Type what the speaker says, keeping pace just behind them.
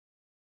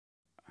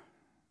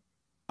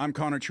I'm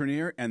Connor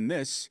Trenier, and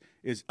this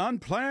is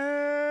Unplanned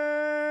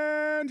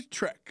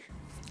Trek.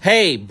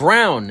 Hey,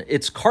 Brown,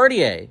 it's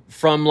Cartier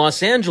from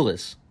Los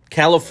Angeles,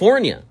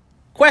 California.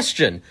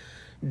 Question,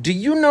 do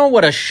you know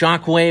what a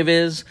shockwave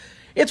is?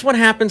 It's what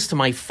happens to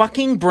my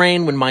fucking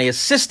brain when my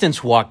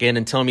assistants walk in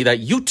and tell me that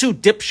you two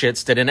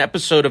dipshits did an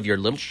episode of your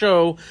little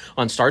show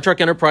on Star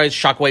Trek Enterprise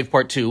Shockwave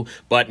Part 2,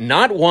 but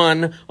not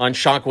one on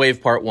Shockwave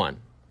Part 1.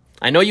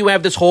 I know you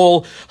have this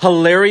whole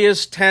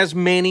hilarious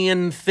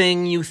Tasmanian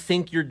thing you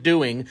think you're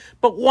doing,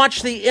 but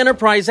watch the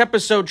Enterprise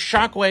episode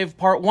Shockwave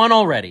Part 1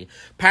 already.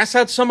 Pass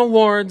out some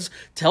awards,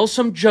 tell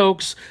some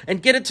jokes,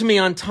 and get it to me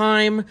on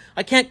time.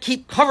 I can't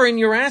keep covering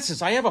your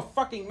asses. I have a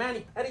fucking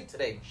mani-pedi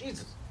today.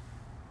 Jesus.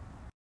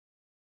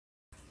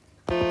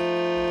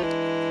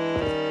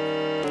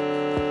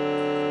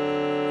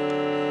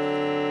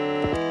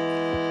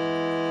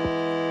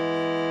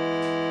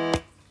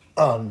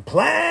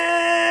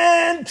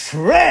 Unplanned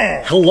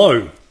Trek!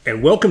 Hello,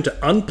 and welcome to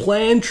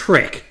Unplanned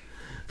Trek,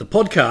 the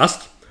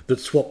podcast that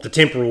swapped the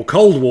temporal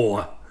Cold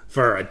War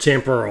for a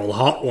temporal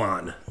hot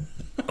one.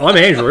 I'm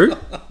Andrew.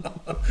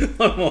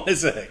 I'm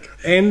Isaac.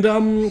 And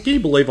can you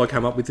believe I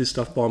came up with this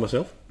stuff by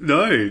myself?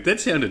 No, that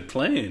sounded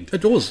planned.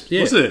 It was,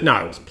 yeah. Was it?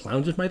 No, it wasn't planned,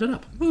 I just made it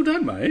up. Well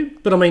done,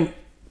 mate. But I mean,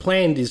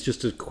 planned is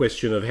just a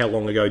question of how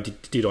long ago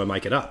did I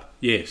make it up?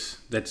 Yes,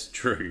 that's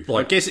true.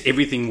 Like- I guess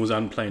everything was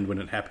unplanned when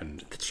it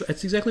happened.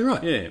 That's exactly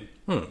right. Yeah.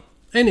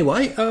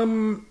 Anyway,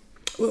 what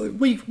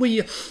do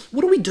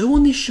we do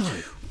on this show?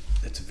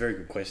 That's a very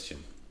good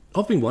question.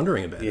 I've been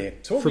wondering about Yeah.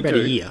 it So what for we about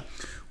a do- year.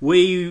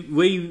 We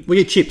We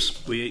eat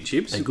chips. eat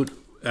chips. They're good.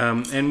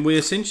 And we're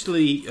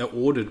essentially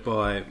ordered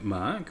by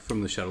Mark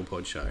from the Shuttle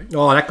Pod Show.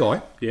 Oh, that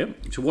guy.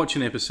 To watch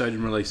an episode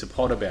and release a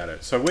pod about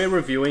it. So we're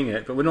reviewing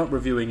it, but we're not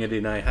reviewing it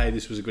in a, hey,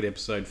 this was a good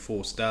episode,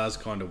 4 stars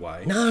kind of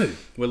way. No.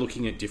 We're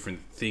looking at different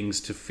things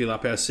to fill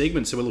up our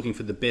segments. So we're looking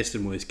for the best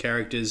and worst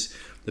characters,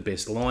 the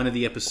best line of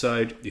the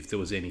episode, if there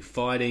was any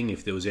fighting,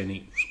 if there was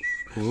any...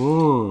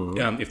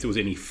 if there was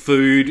any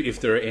food, if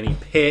there are any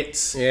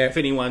pets, Yeah. if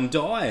anyone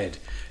died.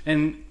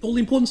 And All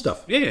the important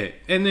stuff. yeah,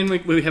 and then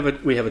we have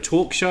a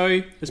talk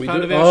show as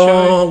part of our Oh,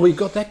 show. we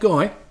got that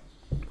guy.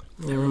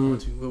 That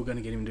reminds me, we were going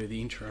to get him to do the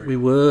intro. We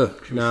were.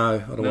 No, I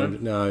don't want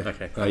to. No.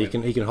 Okay. No,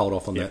 he can hold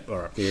off on that. all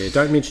right. Yeah,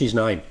 don't mention his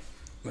name.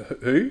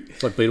 Who?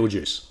 It's like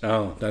Beetlejuice.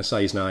 Oh, Don't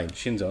say his name.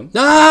 Shinzon.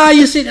 Ah,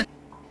 you said it.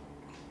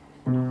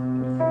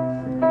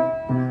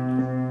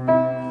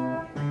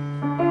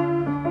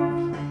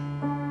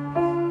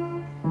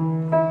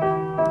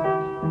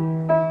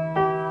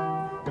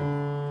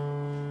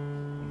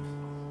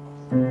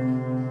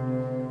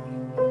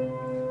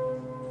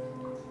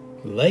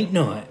 Late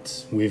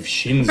nights with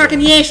Shinzon.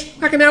 Fucking yes.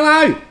 Fucking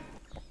hello.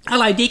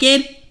 Hello,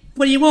 dickhead.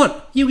 What do you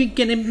want? You were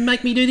going to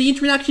make me do the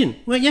introduction,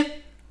 weren't you?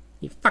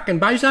 You fucking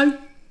bozo.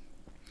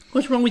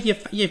 What's wrong with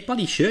your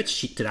bloody shirt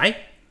shit today?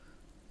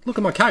 Look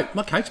at my coat.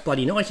 My coat's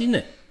bloody nice, isn't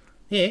it?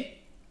 Yeah.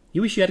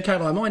 You wish you had a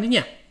coat like mine, didn't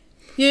you?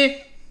 Yeah.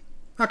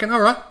 Fucking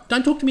alright.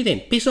 Don't talk to me then.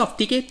 Piss off,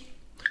 dickhead.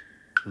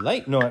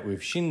 Late Night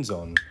with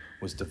Shinzon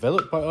was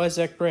developed by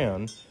Isaac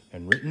Brown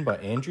and written by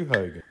Andrew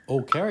Hogan.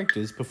 All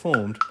characters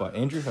performed by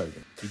Andrew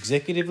Hogan.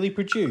 Executively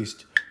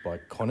produced by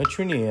Connor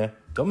Trenier,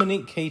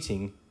 Dominique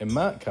Keating and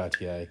Mark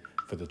Cartier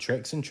for the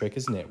Treks and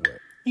Trekkers Network.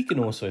 You can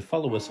also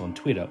follow us on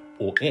Twitter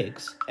or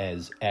X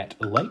as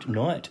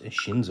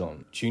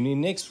 @LateNightShinzon. Tune in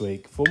next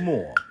week for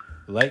more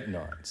Late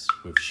Nights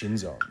with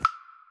Shinzon.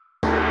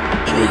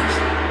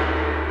 Jeez.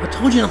 I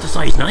told you not to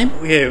say his name.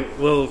 Yeah,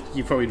 well,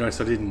 you probably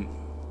noticed I didn't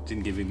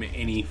give him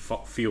any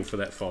feel for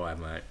that fire,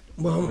 mate.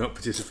 Well- I'm not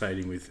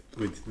participating with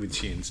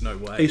Shins. No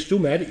way. He's still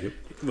mad at you.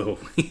 Well,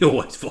 he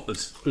always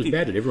was. He's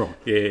mad at everyone.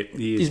 Yeah,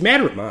 he is. He's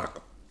madder at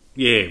Mark.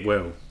 Yeah,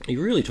 well. He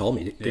really told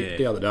me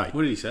the other day.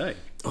 What did he say?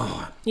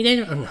 You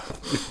know,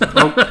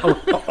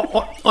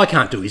 I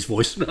can't do his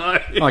voice. No.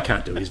 I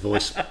can't do his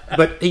voice.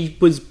 But he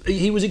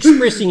was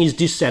expressing his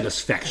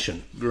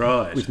dissatisfaction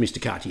Right. with Mr.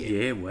 Cartier.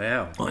 Yeah,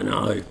 wow. I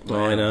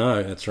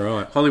know, that's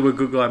right. Hollywood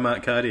good guy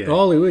Mark Cartier.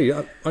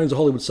 Hollywood owns a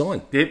Hollywood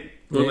sign. Yep.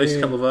 Well, at least a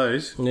Yeah. couple of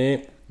those. Yeah,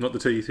 Not the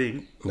two you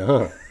think.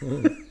 no.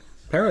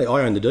 Apparently,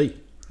 I own the D.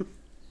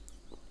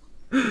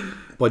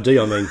 By D,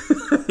 I mean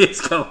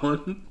Yes, go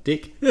on.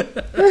 Dick.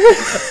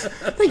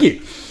 Thank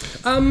you.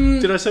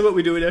 Did I say what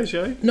we do in our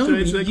show? No, Did I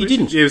answer that you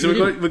question? didn't. Yeah, so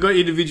You we've got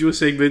individual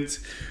segments.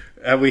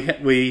 We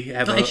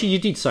have a- Actually, you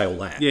did say all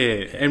that.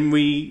 yeah, and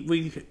we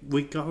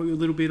go a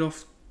little bit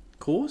off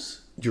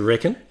course. Do you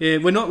reckon? Yeah,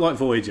 we're not like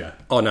Voyager.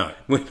 Oh, no.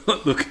 We're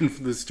not looking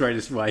for the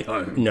straightest way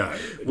home. No.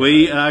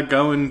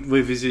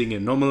 We're visiting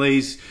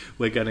anomalies.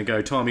 We're going to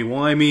go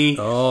timey-wimey.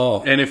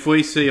 Oh. And if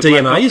we see a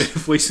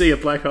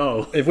DMAs? black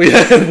hole, If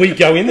we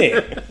go in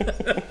there.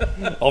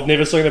 I've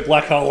never seen a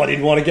black hole I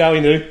didn't want to go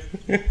into.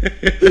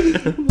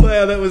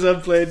 wow, that was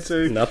unplanned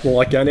too. Nothing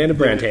like going down to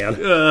Browntown.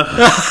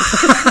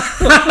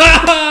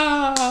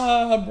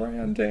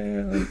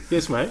 Browntown.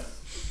 Yes, mate.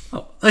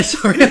 Oh,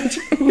 sorry.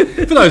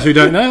 For those who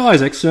don't know,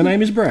 Isaac's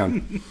surname is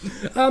Brown.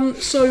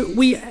 So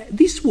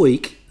this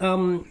week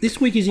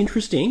is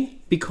interesting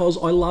because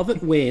I love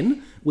it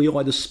when we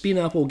either spin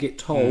up or get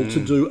told to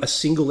do a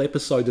single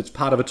episode that's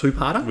part of a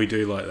two-parter. We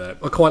do like that.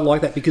 I quite like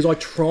that because I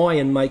try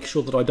and make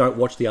sure that I don't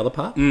watch the other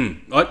part.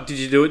 Did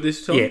you do it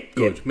this time? Yeah,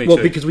 Good. yeah. Me Well,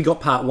 too. because we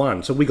got part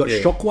one. So we got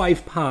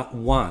Shockwave part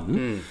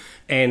one,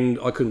 and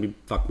I couldn't be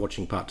fucked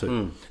watching part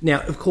two.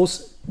 Now, of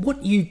course,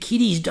 what you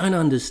kiddies don't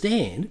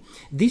understand,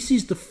 this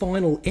is the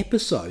final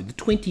episode, the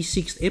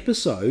 26th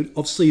episode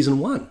of season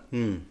one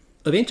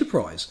of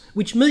Enterprise,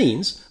 which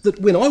means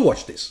that when I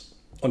watched this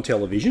on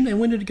television, and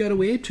when did it go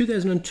to air?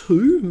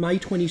 2002, May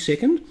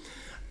 22nd.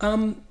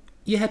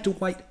 You had to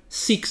wait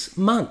 6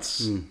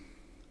 months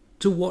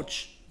to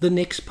watch the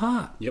next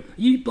part. Yep.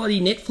 You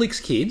bloody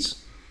Netflix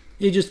kids,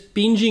 you're just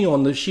binging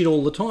on the shit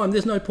all the time.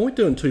 There's no point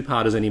doing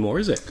two-parters anymore,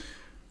 is it?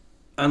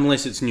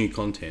 Unless it's new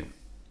content.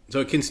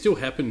 So it can still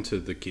happen to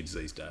the kids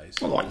these days.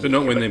 Well, but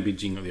not when they're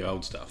binging on the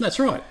old stuff. That's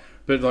right.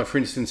 But like, for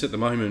instance, at the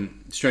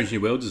moment, Strange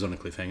New Worlds is on a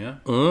cliffhanger.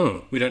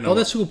 We don't know. Oh,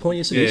 that's a good point.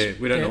 Yes, it is.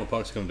 We don't know what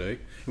Pike's going to do.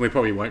 And we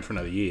probably won't for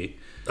another year.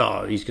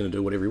 Oh, he's going to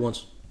do whatever he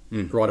wants.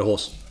 Ride a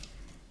horse.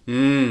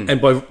 And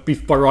by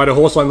ride a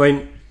horse, I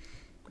mean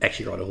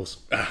actually ride a horse.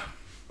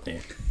 Yeah.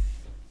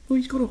 Well,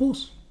 he's got a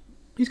horse.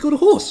 He's got a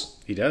horse.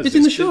 He does. It's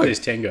in the show. There's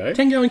Tango.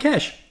 Tango and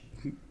Cash.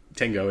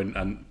 Tango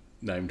and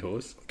unnamed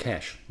horse.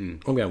 Cash. I'm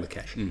going with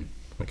Cash.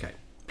 Okay.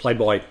 Played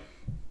by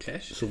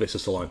Cash? Sylvester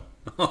Stallone.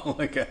 Oh,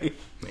 okay.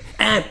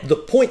 And the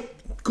point...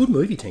 Good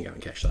movie, Tango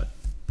and Cash, though.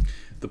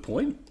 The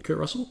point? Kurt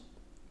Russell?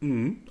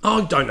 Oh,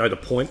 I don't know the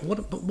point.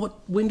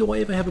 What? When do I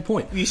ever have a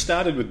point? You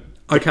started with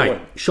the Okay,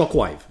 point.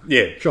 Shockwave.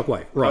 Yeah.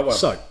 Shockwave. Right, well.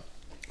 so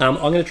I'm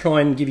going to try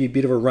and give you a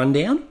bit of a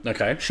rundown.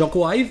 Okay.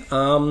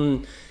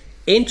 Shockwave.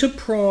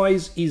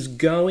 Enterprise is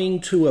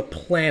going to a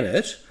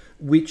planet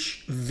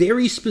which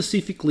very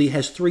specifically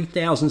has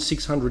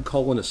 3,600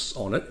 colonists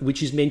on it,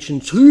 which is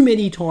mentioned too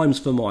many times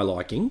for my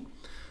liking.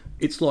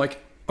 It's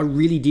like, I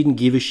really didn't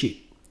give a shit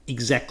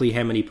exactly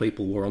how many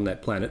people were on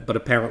that planet, but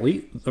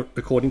apparently,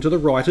 according to the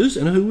writers,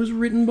 and who was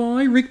written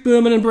by Rick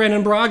Berman and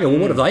Brandon Braga, well,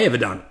 what have they ever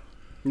done?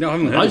 No, I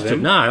haven't heard of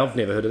them. No, I've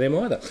never heard of them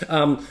either.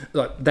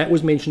 That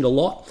was mentioned a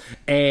lot,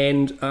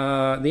 and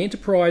the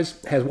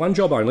Enterprise has one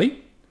job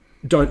only: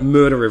 don't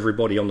murder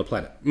everybody on the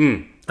planet.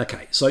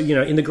 Okay, so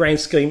in the grand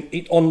scheme,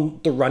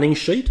 on the running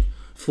sheet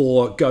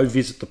for go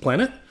visit the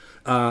planet,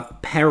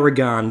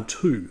 Paragon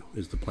 2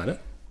 is the planet.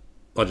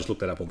 I just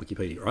looked that up on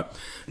Wikipedia, right?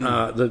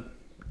 The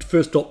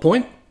first dot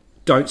point: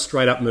 don't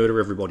straight up murder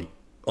everybody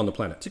on the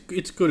planet.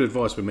 It's good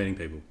advice for meeting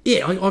people.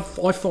 Yeah,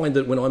 I find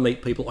that when I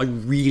meet people, I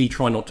really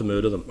try not to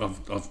murder them.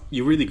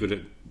 You're really good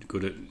at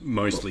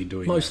mostly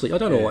doing Mostly, that. I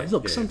don't always.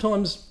 Look,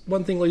 sometimes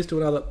one thing leads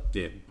to another.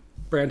 Yeah.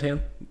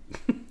 Browntown.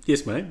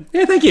 Yes, mate.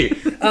 Yeah, thank you.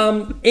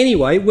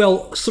 Anyway,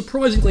 well,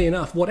 surprisingly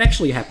enough, what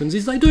actually happens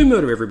is they do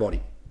murder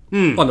everybody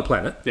on the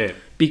planet. Yeah.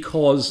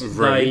 Because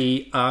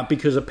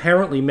because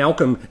apparently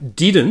Malcolm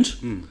didn't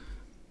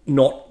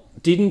not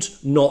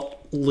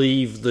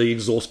leave the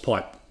exhaust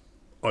pipe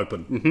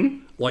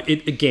open. Like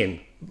it again,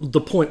 the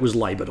point was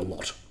laboured a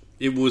lot.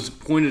 It was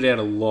pointed out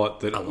a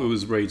lot that it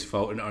was Reed's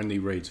fault and only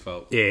Reed's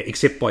fault. Yeah,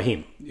 except by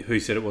him. Who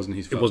said it wasn't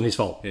his fault? It wasn't his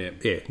fault. Yeah.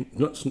 Yeah.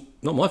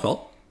 Not my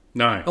fault.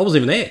 No. I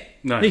wasn't even there.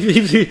 No.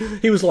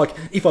 He was like,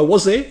 if I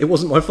was there, it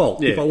wasn't my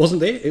fault. Yeah. If I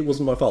wasn't there, it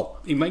wasn't my fault.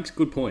 He makes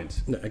good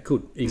points. No, it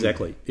could.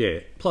 Exactly. Yeah.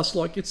 Plus,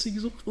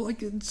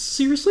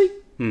 seriously?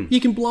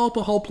 You can blow up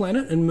a whole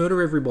planet and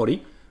murder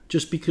everybody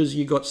just because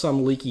you got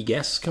some leaky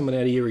gas coming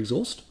out of your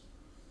exhaust?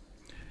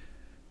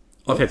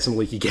 I've had some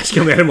leaky gas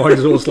come out of my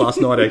exhaust last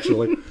night,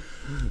 actually.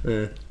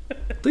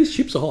 These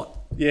chips are hot.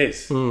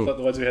 Yes. Like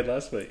the ones we had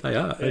last week. They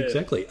are,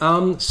 exactly.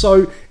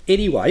 So,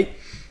 anyway,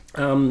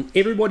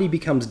 everybody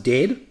becomes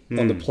dead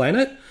on the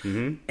planet,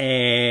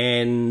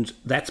 and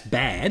that's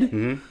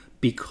bad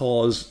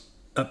because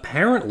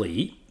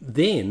apparently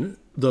then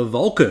the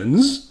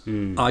Vulcans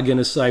are going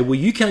to say, well,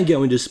 you can't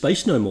go into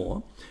space no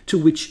more, to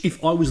which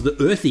if I was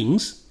the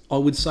Earthings, I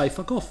would say,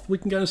 fuck off, we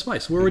can go into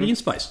space. We're already in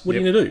space. What are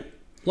you going to do?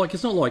 Like,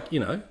 it's not like,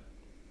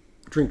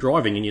 drink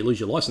driving and you lose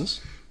your license.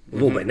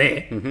 We've all been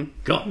there.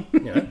 God,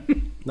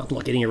 nothing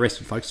like getting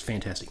arrested, folks. It's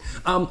fantastic.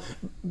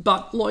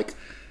 But, like,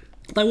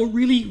 they were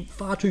really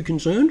far too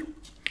concerned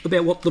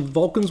about what the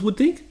Vulcans would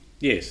think.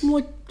 Yes. I'm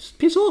like, just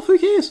piss off, who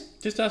cares?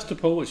 Just ask to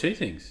Paul what she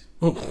thinks.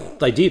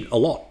 They did, a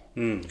lot.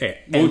 Yeah.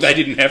 Well, they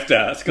didn't have to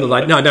ask.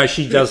 No,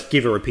 she does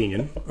give her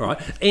opinion. All right.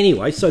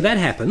 Anyway, so that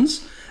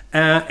happens.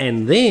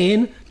 And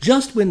then,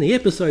 just when the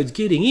episode's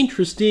getting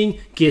interesting,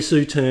 guess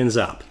who turns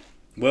up?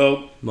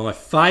 Well, my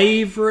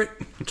favourite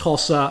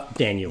tosser,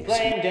 Daniels.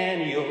 Blame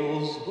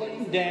Daniels,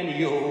 blame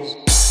Daniels,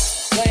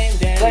 blame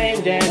Daniels,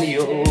 blame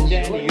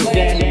Daniels, blame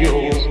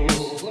Daniels,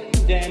 blame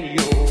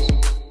Daniels.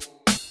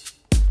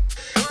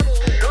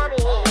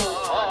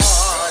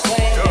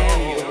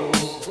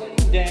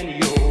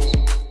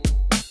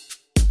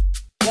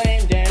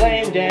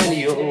 Blame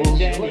Daniels,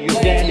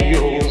 Daniels,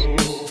 Daniels.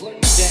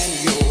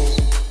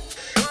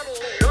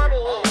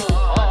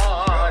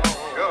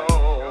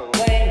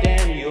 Blame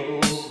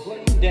Daniels,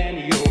 blame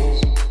Daniels.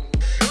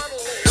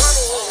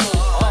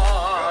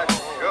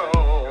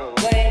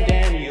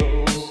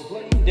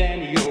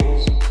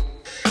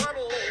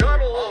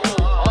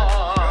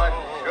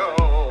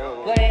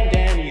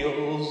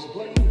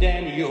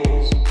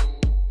 Daniels.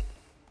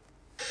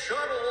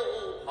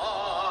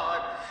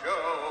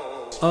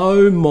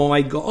 Oh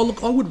my god! Oh,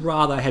 look, I would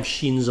rather have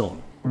shins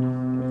on.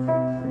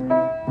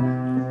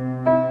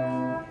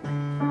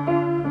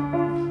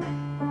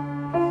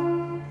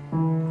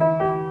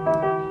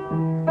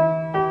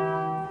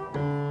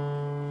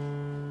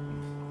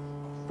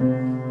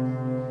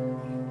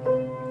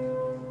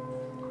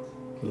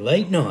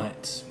 Late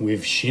nights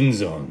with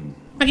shins on.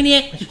 Back in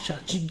here.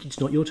 It's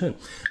not your turn.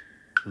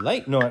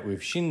 Late Night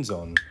with Shins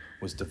On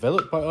was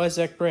developed by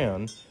Isaac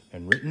Brown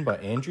and written by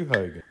Andrew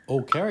Hogan.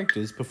 All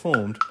characters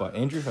performed by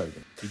Andrew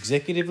Hogan.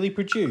 Executively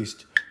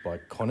produced by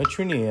Connor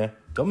Trenier,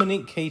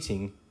 Dominique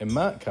Keating, and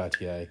Mark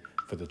Cartier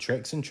for the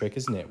Treks and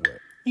Trekkers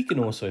Network. You can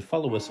also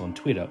follow us on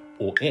Twitter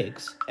or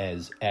X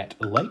as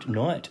 @Late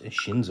Night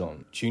Shins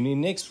On. Tune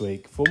in next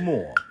week for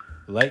more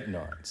Late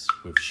Nights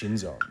with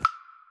Shins On.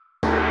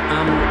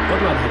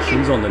 I'd rather have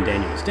shins on than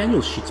Daniels.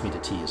 Daniels shits me to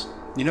tears.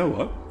 You know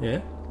what?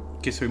 Yeah?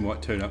 Guess who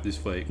might turn up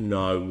this week?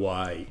 No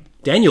way.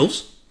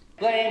 Daniels?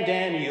 Blame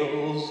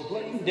Daniels.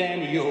 Blame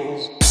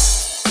Daniels.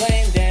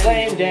 Blame Daniels.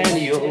 Blame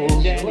Daniels.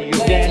 Blame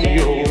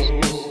Daniels.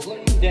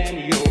 Blame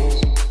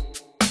Daniels.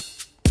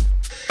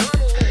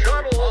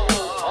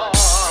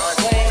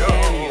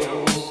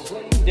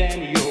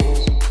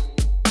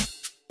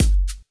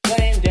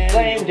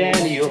 Blame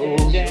Daniels.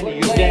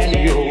 Blame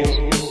Daniels.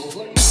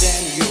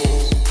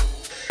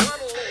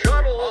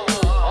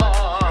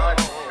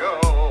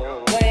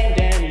 Blame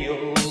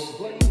Daniels.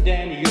 Blame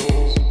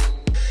Daniels.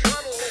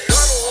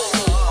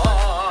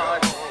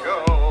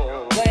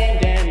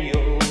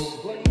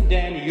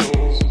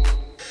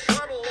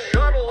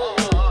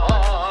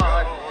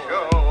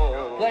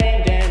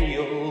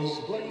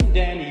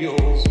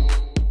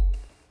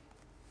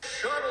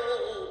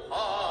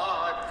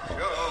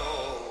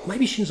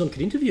 Maybe Shins On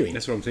could interview him.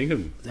 That's what I'm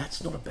thinking.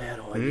 That's not a bad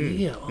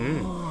idea.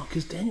 Oh,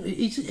 because Daniel,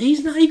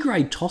 he's an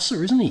A-grade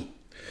tosser, isn't he?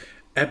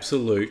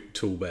 Absolute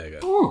tool bagger.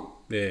 Oh.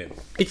 Yeah.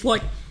 It's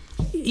like,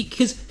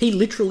 because he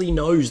literally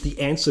knows the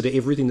answer to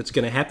everything that's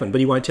going to happen, but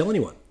he won't tell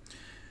anyone.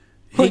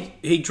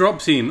 He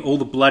drops in all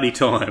the bloody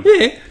time.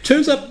 Yeah,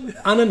 turns up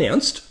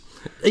unannounced,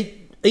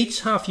 eats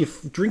half your,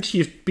 drinks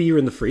your beer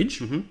in the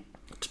fridge,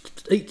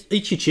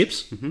 eats your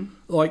chips,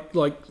 like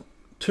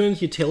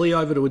turns your telly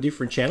over to a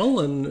different channel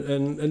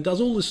and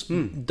does all this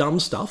dumb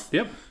stuff.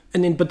 Yep.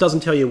 And then, but doesn't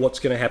tell you what's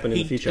going to happen in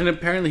the future. And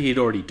apparently he'd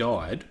already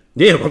died.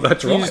 Yeah, well,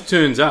 that's He right. just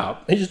turns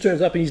up. He just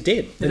turns up and he's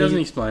dead. He doesn't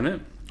explain it.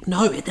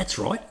 No, that's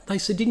right. They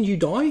said, didn't you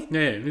die? Yeah.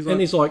 And And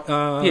he's like,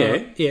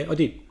 Yeah. yeah, I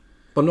did.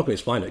 But I'm not going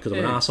to explain it because I'm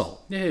an Yeah. arsehole.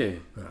 Yeah.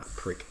 Ah,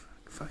 prick.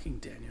 Fucking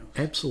Daniel.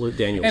 Absolute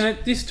Daniels. And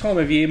at this time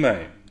of year,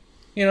 mate,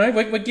 you know,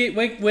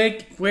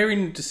 we're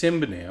in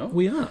December now.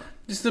 We are.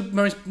 It's the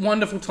most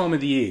wonderful time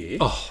of the year.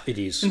 Oh, it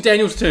is. And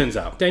Daniels turns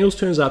up. Daniels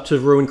turns up to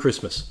ruin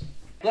Christmas.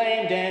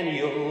 Blame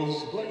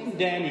Daniels. Blame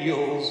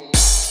Daniels.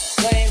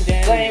 Blame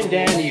Daniels. Blame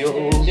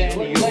Daniels.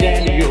 Blame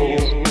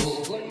Daniels.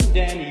 Blame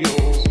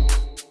Daniels.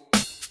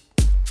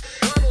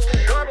 Blame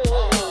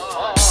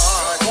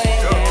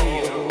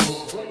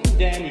Daniels. Blame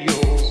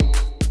Daniels.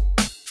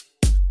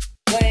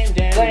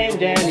 Blame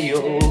Daniels. Blame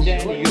Daniels.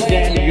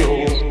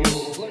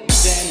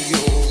 Blame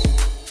Daniels.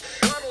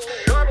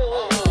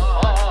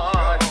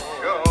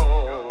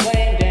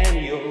 Blame Daniels. Blame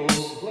Daniels.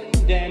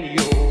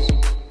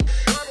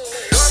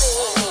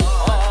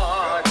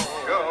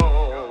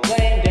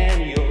 Blame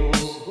Daniels.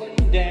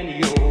 Blame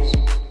Daniels.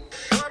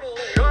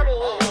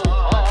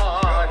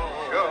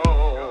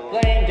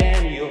 Blame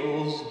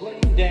Daniels.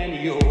 Blame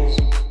Daniels.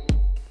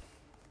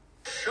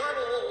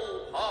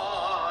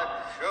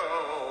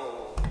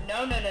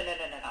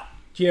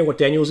 Do you know what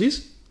Daniels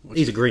is?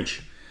 He's a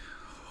Grinch.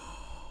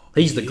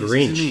 He's the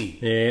Grinch. Isn't he?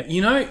 Yeah.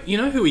 You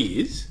know who he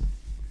is?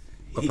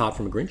 Apart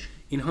from a Grinch.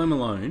 In Home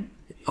Alone,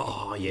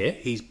 Oh, yeah.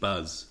 he's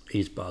Buzz.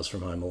 He's Buzz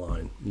from Home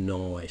Alone.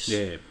 Nice.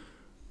 Yeah.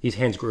 He's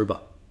Hans Gruber.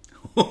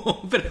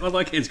 But I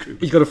like Hans Gruber.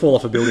 He's got to fall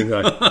off a building,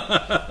 though.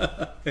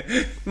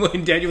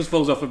 When Daniels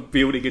falls off a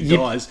building and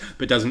dies,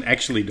 but doesn't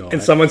actually die.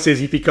 And someone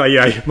says,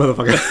 yippee-ki-yay,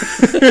 motherfucker.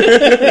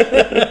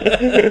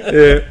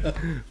 Yeah.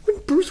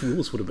 Bruce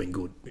Willis would have been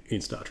good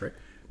in Star Trek.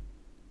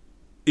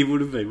 It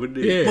would have been, wouldn't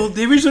it? Yeah. Well,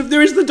 there is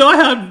the Die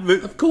Hard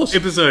Of course.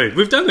 episode.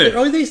 We've done it.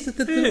 Oh,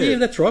 yeah,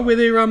 that's right. Where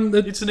they're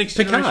It's the Next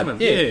Picard. Generation one.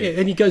 Yeah, Yeah. yeah,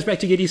 and he goes back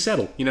to get his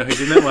saddle. You know who's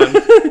in that one?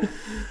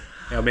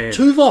 Our man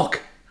Tuvok.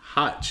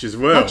 Hutch as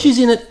well. Hutch is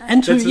in it,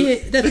 and That's that's right. you're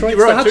It's the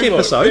right, Hutch Tuvok,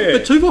 episode, yeah.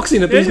 but Tuvok's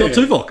in it, but he's not Yeah.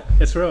 Tuvok.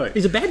 That's right.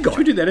 He's a bad guy. Should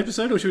we do that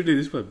episode or should we do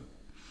this one?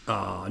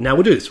 No,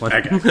 we'll do this one.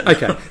 Okay.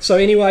 Okay. So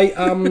anyway,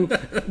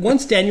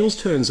 once Daniels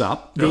turns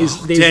up,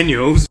 there's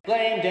Daniels.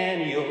 Blame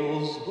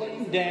Daniels.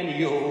 Blame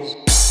Daniels.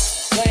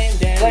 Blame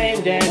Daniels.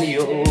 Blame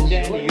Daniels.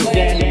 Blame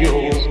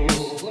Daniels.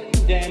 Blame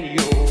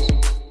Daniels.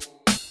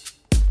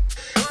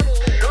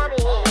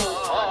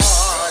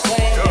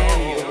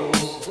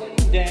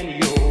 Blame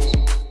Daniels.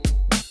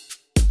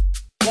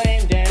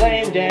 Blame Daniels.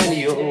 Blame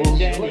Daniels.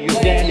 Blame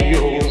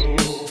Daniels.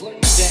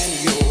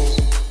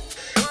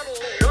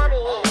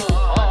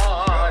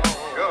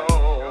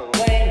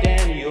 Blame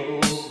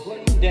Daniels.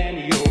 Blame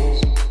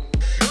Daniels.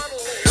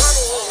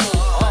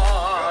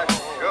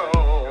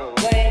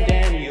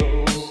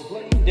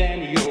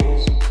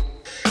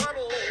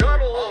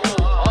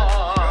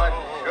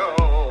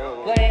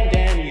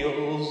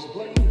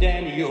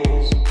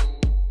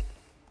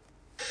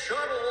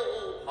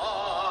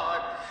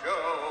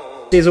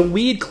 There's a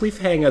weird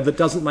cliffhanger that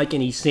doesn't make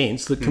any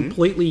sense, that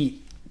completely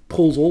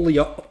pulls all the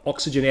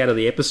oxygen out of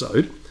the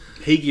episode.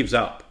 He gives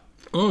up.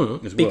 As well.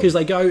 Because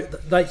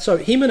so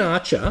him and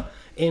Archer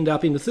end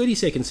up in the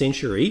 32nd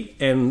century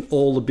and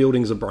all the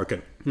buildings are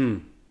broken.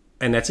 And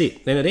that's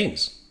it. Then it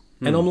ends.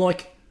 And I'm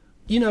like,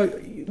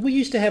 we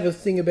used to have a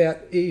thing about,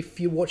 if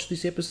you watch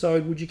this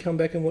episode, would you come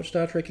back and watch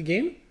Star Trek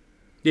again?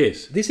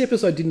 Yes. This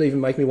episode didn't even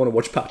make me want to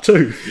watch part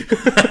 2.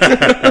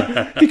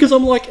 Because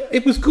I'm like,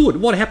 it was good.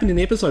 What happened in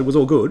the episode was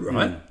all good,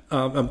 right?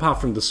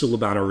 Apart from the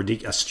Suliban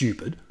are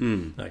stupid.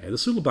 Okay, the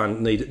Suliban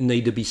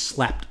need to be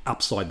slapped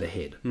upside the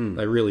head.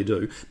 They really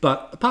do.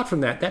 But apart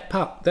from that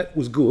part, that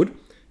was good.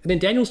 And then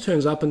Daniels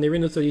turns up and they're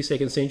in the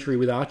 32nd century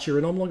with Archer,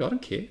 and I'm like, I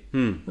don't care.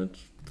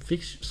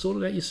 Sort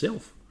it out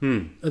yourself.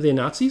 Are there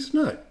Nazis?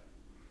 No. There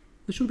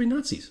should have been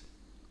Nazis.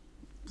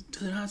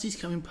 Do the Nazis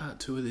come in part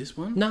 2 of this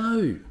one?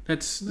 No.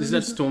 Is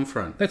that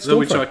Stormfront? That's Stormfront.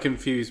 Which I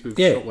confuse with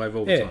Shortwave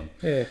all the time.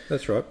 Yeah,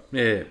 that's right.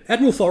 Yeah.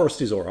 Admiral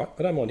Forrest is all right.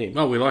 I don't mind him.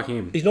 Oh, we like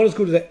him. He's not as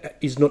good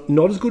as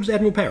not as good as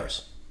Admiral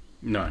Paris.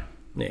 No.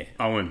 Yeah.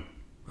 Owen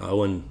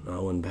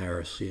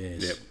Paris.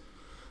 Yes. Yep.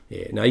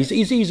 Yeah. No,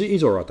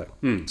 he's all right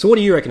though. So what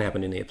do you reckon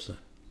happened in the episode?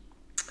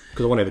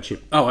 Because I want to have a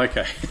chip. Oh,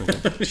 okay.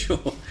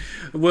 Sure.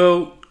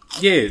 Well,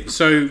 yeah.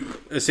 So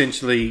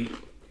essentially,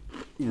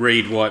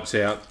 Reed wipes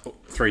out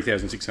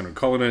 3,600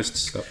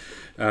 colonists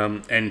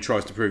and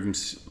tries to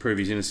prove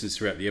his innocence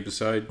throughout the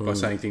episode by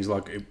saying things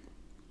like,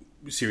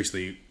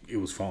 seriously, it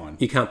was fine.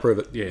 You can't prove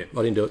it. Yeah.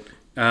 I didn't do it.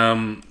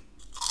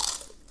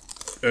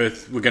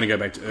 Earth, we're going to go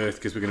back to Earth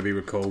because we're going to be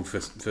recalled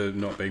for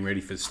not being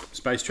ready for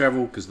space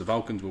travel because the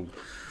Vulcans will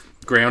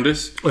ground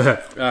us.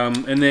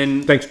 And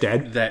then... Thanks,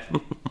 Dad. That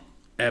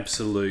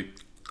absolute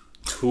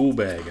tool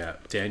bagger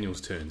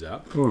Daniels turns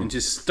up and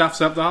just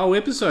stuffs up the whole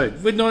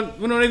episode. We're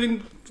not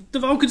even... The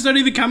Vulcans don't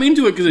even come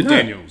into it because of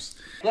Daniels.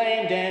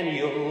 Blame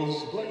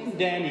Daniels, blame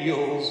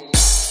Daniels,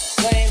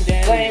 blame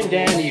Daniels, blame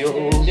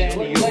Daniels,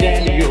 blame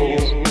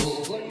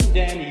Daniels, blame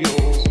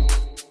Daniels.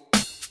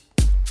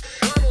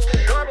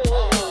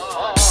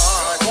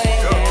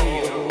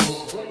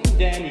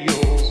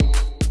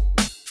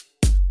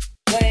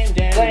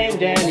 Blame Daniels, blame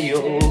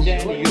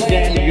Daniels, blame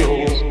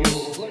Daniels,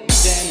 blame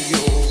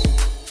Daniels.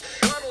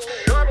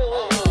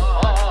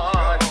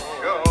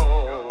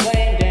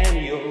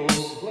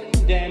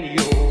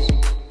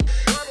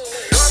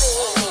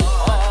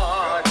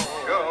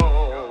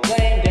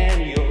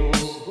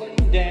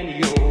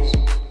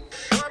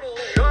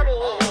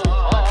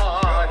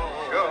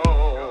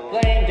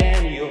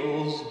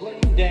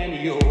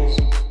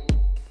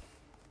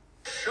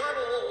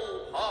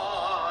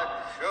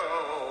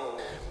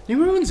 He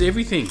ruins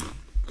everything.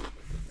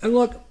 And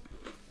look,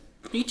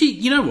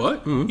 You know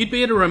what? You'd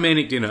be at a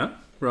romantic dinner,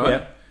 right?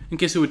 Yeah. And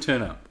guess who would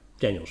turn up?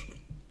 Daniels.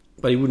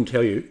 But he wouldn't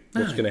tell you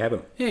what's going to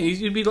happen. Yeah,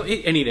 you'd be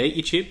like, and he'd eat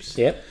your chips.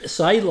 Yeah.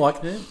 Say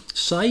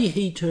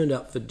he turned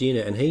up for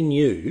dinner and he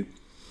knew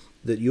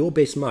that your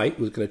best mate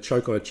was going to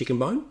choke on a chicken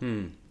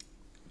bone,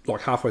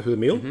 like halfway through the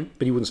meal,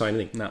 but he wouldn't say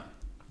anything. No.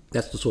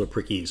 That's the sort of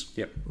prick he is.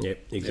 Yep. Yep,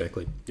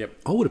 exactly.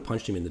 Yep. I would have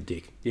punched him in the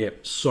dick.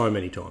 Yep. So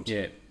many times.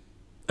 Yeah.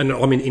 And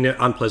I mean, in an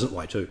unpleasant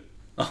way too.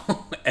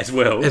 As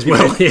well.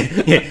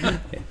 Yeah.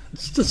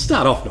 To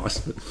start off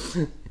nice.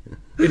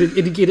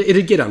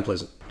 It'd get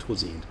unpleasant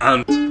towards the end.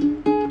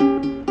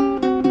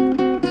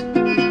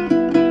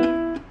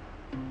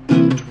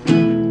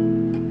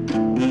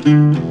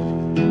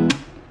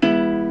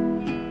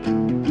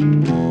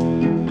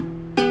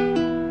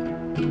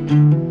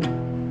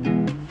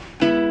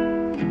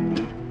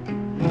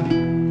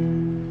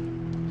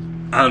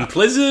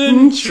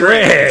 Unpleasant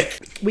Trek.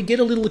 We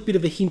get a little bit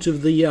of a hint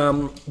of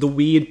the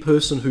weird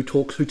person who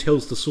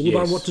tells the Suliban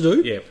Yes. what to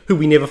do. Yeah. Who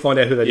we never find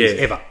out who that is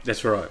ever.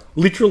 That's right.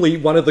 Literally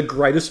one of the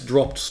greatest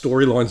dropped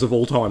storylines of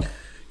all time.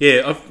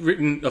 Yeah,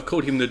 I've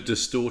called him the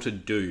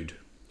distorted dude.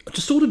 A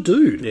distorted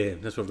dude. Yeah,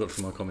 that's what I've got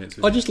from my comments.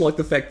 I just like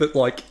the fact that,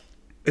 like,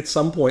 at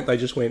some point they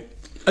just went...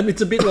 And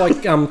it's a bit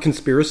like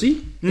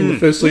Conspiracy in the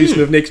first season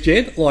of Next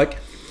Gen. Like,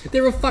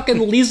 there are fucking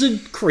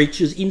lizard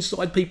creatures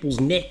inside people's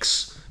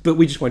necks, but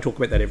we just won't talk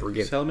about that ever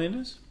again.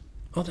 Salamanders?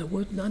 Oh, they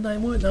weren't. No, they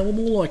weren't. They were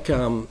more like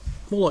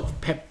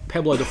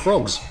Pablo the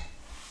Frogs.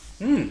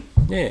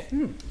 Yeah.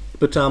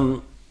 But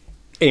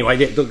anyway,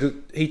 yeah,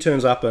 he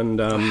turns up and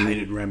I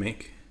hated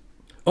Ramek.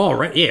 oh,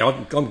 right, yeah,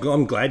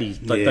 I'm glad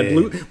they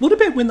blew. What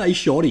about when they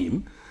shot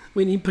him?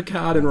 When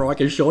Picard and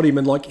Riker shot him,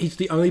 and like he's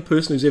the only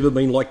person who's ever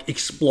been like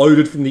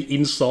exploded from the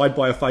inside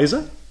by a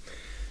phaser.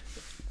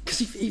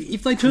 Because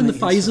if they turn the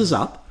phasers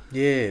up,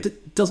 Yeah.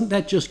 doesn't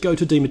that just go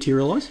to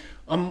dematerialise?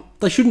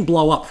 They shouldn't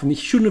blow up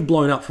shouldn't have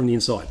blown up from the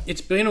inside.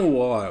 It's been a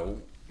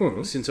while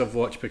since I've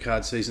watched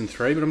Picard season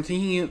 3, but I'm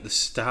thinking at the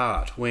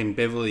start when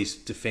Beverly's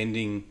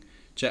defending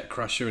Jack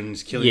Crusher and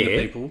is killing the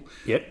people.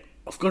 Yep.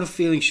 I've got a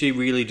feeling she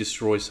really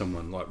destroys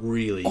someone, like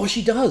really. Oh,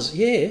 she does.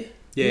 Yeah.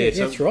 Yeah,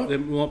 so that's right. There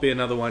might be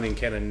another one in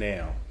canon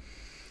now.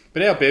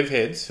 But our Bev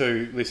heads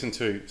who listen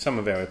to some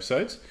of our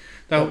episodes,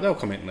 they'll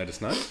comment and let us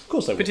know. Of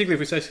course they will. Particularly if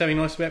we say something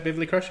nice about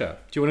Beverly Crusher.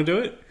 Do you want to do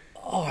it?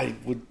 I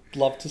would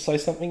love to say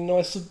something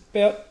nice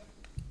about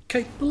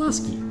Kate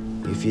Pulaski.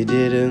 If you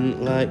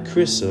didn't like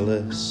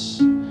Chrysalis,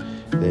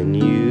 then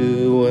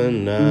you were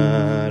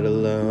not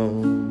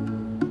alone.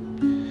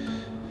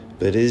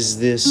 But is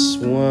this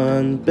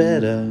one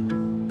better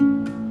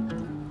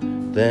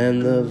than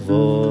the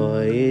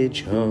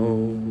voyage home?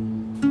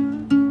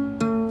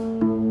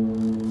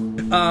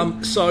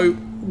 So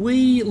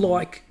we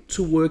like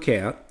to work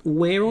out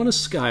where on a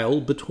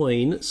scale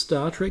between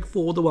Star Trek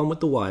 4, the one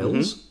with the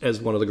whales, as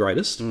one of the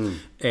greatest,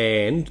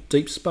 and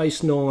Deep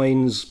Space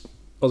Nine's,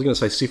 I was going to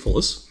say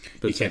syphilis,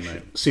 but it's can, actually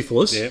mate.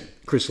 Chrysalis, Yep.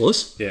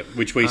 Chrysalis, Yeah,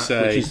 which we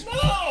say... which is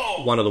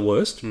one of the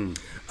worst.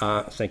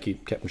 Thank you,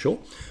 Captain Shaw.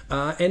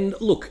 And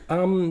look,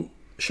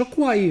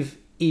 Shockwave's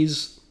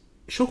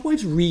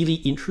really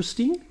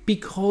interesting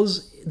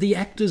because the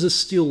actors are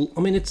still...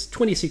 I mean, it's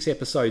 26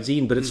 episodes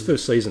in, but it's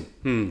first season.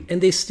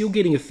 And they're still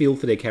getting a feel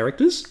for their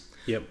characters.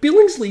 Yep.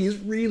 Billingsley is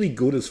really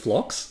good as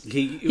Phlox.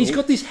 He's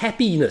got this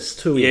happiness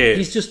to him.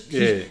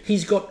 Yeah,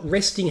 He's got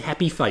resting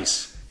happy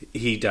face.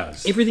 He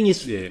does. Everything to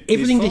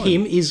fine.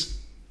 him is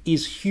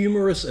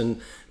humorous, and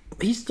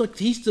he's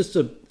just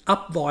a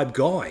up vibe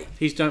guy.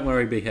 He's don't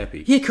worry, be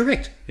happy. Yeah,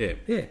 correct. Yeah.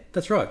 Yeah,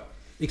 that's right.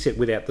 Except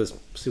without the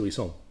silly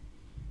song.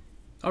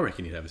 I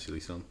reckon he'd have a silly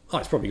song. Oh,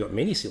 it's probably got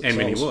many silly And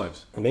songs. many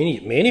wives.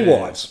 Many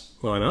wives.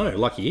 I know,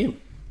 lucky him.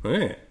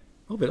 Yeah.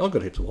 I bet I've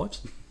got heaps of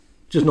wives.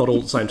 Just not all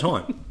at the same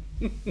time.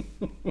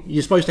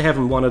 You're supposed to have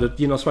them one at a...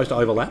 You're not supposed to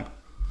overlap.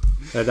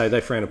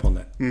 They frown upon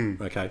that.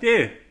 Okay.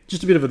 Yeah.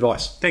 Just a bit of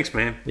advice. Thanks,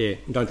 man. Yeah,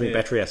 and don't drink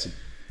battery acid.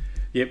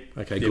 Yep.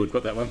 Okay, Yep, good.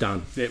 Got that one.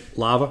 Done. Yep.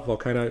 Lava,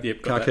 volcano,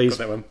 Yep. car Got keys.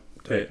 that one.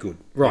 Yeah, Yeah. good.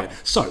 Right. Yeah.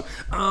 So,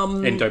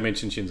 And don't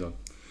mention Shinzon.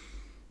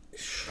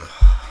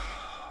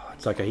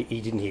 it's okay.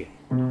 He didn't hear.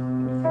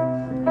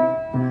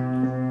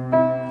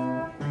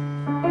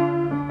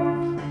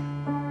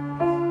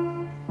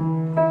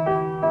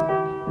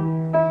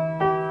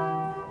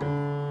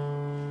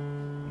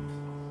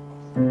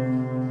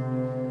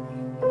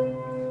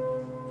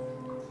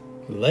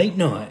 Late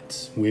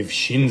nights with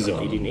He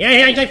Shinzon. didn't hear.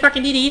 Hey, I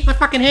fucking idiot! I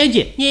fucking heard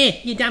you. Yeah,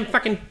 you dumb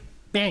fucking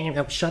bang.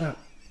 Oh, shut up,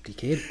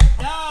 dickhead.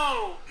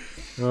 No.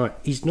 All right.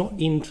 He's not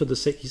in for the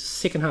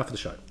second half of the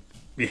show.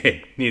 Yeah,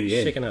 near the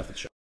end. Second half of the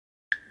show.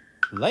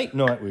 Late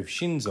Night with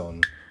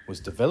Shinzon was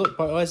developed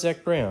by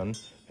Isaac Brown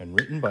and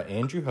written by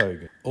Andrew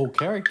Hogan. All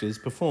characters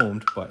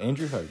performed by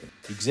Andrew Hogan.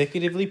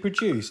 Executively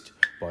produced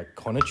by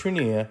Connor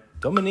Trenier,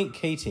 Dominique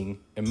Keating,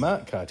 and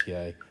Mark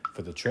Cartier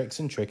for the Treks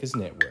and Trekkers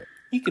Network.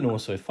 You can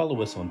also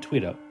follow us on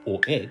Twitter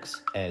or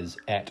X as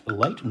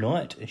 @Late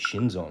Night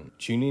Shinzon.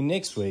 Tune in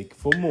next week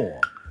for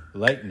more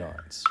Late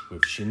Nights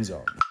with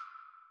Shinzon.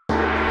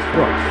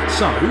 Right.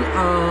 So,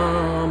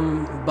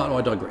 but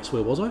I digress.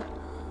 Where was I? I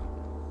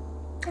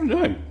don't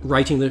know.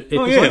 Rating the episode.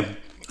 Oh, yeah.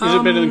 Is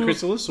it better than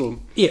Chrysalis? Or?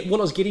 Yeah, what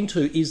I was getting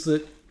to is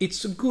that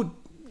it's a good,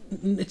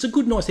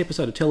 nice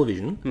episode of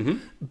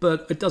television,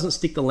 but it doesn't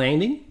stick the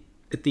landing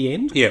at the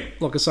end. Yeah.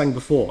 Like I was saying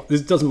before,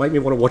 this doesn't make me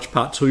want to watch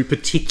part 2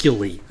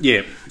 particularly.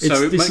 Yeah.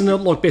 So This is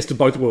not like Best of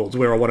Both Worlds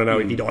where I want to know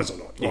if he dies or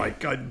not. Yeah.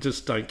 Like, I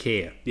just don't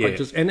care. Yeah.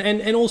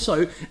 And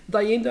also,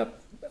 they end up,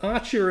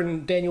 Archer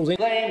and Daniels...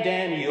 Blame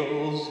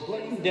Daniels,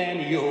 blame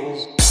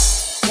Daniels.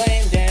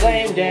 Blame Daniels,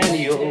 blame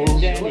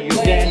Daniels, blame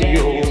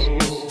Daniels.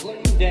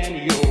 Blame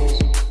Daniels.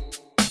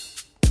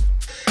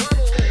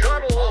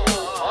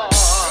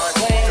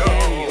 Blame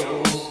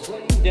Daniels,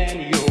 blame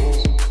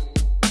Daniels,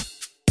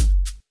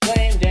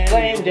 blame Daniels.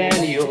 Blame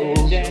Daniels,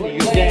 blame Daniels.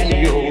 Blame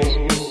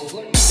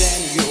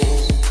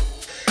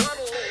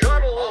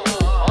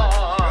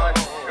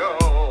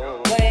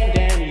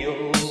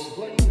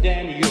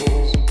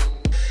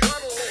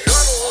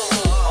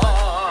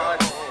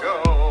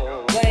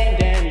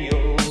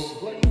Daniels,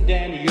 blame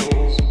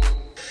Daniels.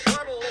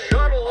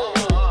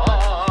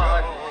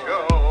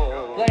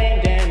 Blame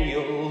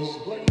Daniels,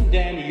 blame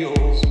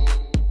Daniels.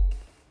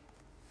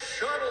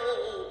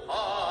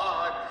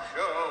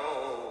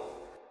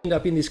 End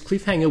up in this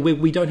cliffhanger where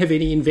we don't have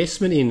any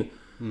investment in.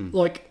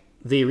 Like,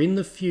 they're in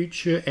the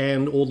future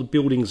and all the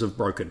buildings have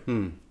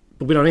broken.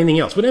 But we don't know anything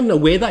else. We don't even know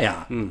where they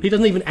are. He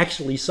doesn't even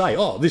actually say,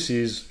 oh, this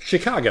is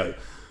Chicago.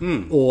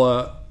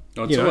 Or,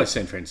 Oh, it's always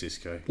San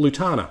Francisco.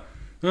 Lutana,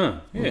 Oh,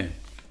 yeah.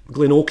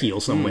 Glenorchy or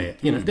somewhere.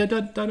 You know, they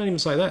don't even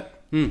say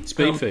that.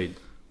 Speed feed.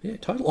 Yeah,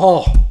 totally.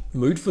 Oh,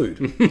 mood food.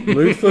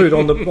 Mood food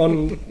on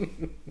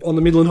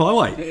the Midland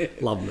Highway.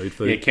 Love mood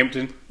food. Yeah,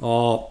 Kempton.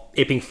 Oh,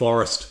 Epping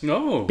Forest.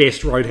 Oh.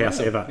 Best roadhouse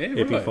ever. Yeah,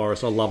 Epping right.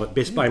 Forest. I love it.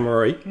 Best Bay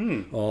Marie.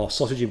 Oh,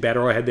 sausage and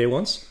batter I had there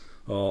once.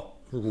 Oh,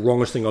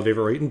 wrongest thing I've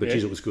ever eaten, but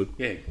geez, it was good.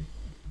 Yeah.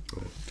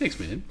 Thanks,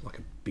 man. Like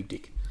a big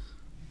dick.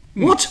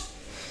 What?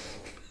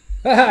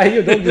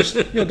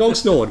 your dog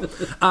snored.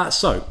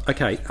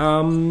 Okay.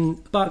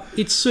 But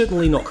it's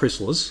certainly not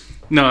Chrysalis.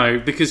 No,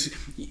 because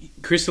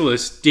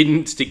Chrysalis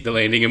didn't stick the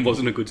landing and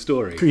wasn't a good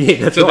story. Yeah,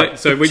 that's right.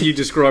 So when you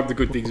described the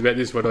good things about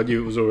this one, I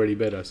knew it was already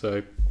better.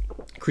 So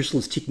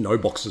Chrysalis ticked no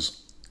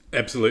boxes.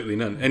 absolutely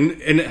none. And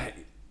it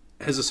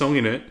has a song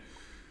in it,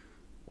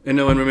 and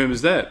no one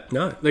remembers that.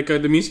 No. They go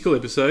the musical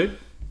episode.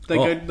 They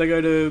Oh.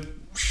 go to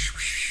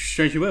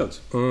Strange New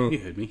Worlds. You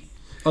heard me.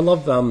 I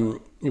love.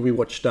 We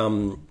watched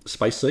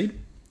Space Seed.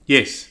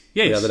 Yes.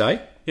 Yes. the other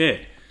day. Yeah.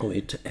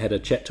 We had a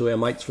chat to our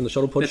mates from the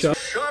Shuttle Pod Show.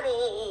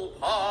 Shuttle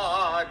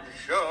Pod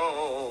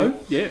Show.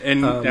 Yeah,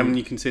 and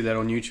you can see that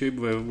on YouTube.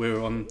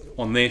 We're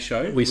on their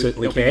show. We with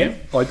certainly helping can.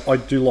 them. I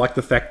do like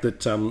the fact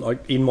that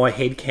in my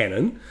head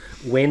canon,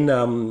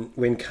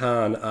 when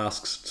Khan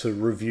asks to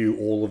review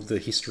all of the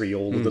history,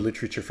 all of the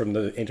literature from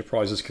the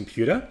Enterprise's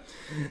computer,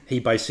 he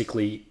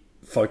basically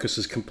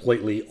focuses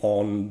completely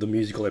on the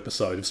musical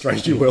episode of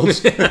Strange New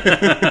Worlds.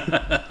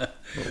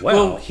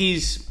 Well,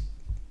 he's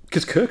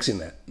because Kirk's in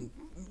that.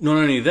 not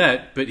only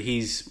that, but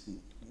his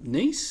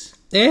niece,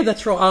 Yeah,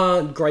 that's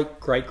right. Great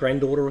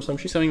granddaughter or some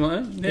shit. something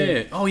like that.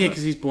 Yeah. Oh, yeah,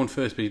 because he's born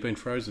first, but he's been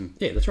frozen.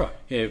 Yeah, that's right.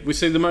 Yeah. We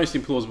see the most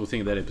implausible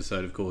thing of that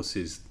episode, of course,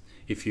 is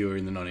if you were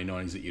in the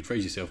 1990s that you'd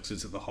freeze yourself because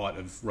it's at the height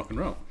of rock and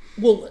roll.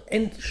 Well,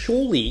 and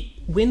surely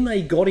when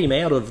they got him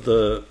out of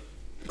the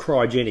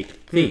cryogenic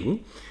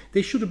thing,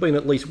 there should have been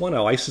at least one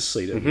Oasis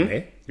seater in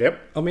there. Yep.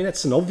 I mean,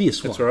 that's an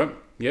obvious one. That's right.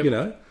 Yep. You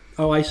know,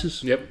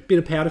 Oasis, Yep. bit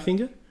of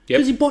Powderfinger. Yep.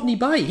 Because in Botany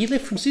Bay, he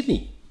left from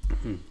Sydney.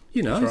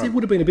 You know, there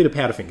would have been a bit of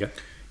Powderfinger.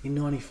 In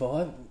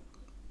 95?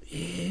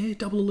 Yeah,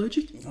 double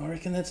allergic. I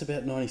reckon that's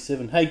about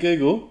 97. Hey,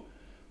 Google,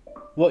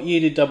 what year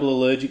did Double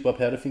Allergic by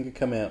Powderfinger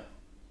come out?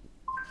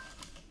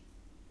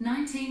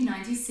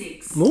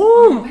 1996. Ooh.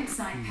 On the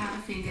website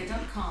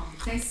powderfinger.com,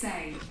 they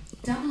say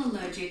Double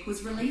Allergic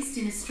was released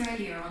in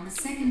Australia on the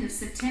 2nd of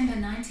September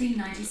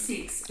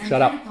 1996 and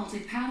Shut up.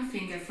 catapulted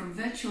Powderfinger from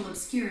virtual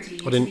obscurity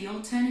into didn't- the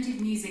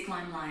alternative music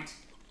limelight.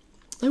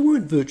 They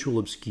weren't virtual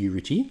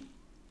obscurity.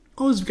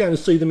 I was going to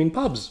see them in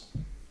pubs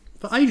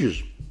for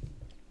ages.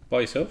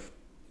 By yourself?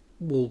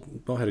 Well,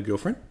 I had a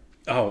girlfriend.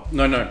 Oh,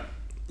 no.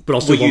 But I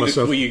still by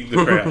myself. Were you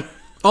the crowd?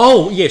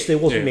 Oh, yes, there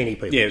wasn't many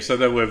people. Yeah, so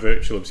they were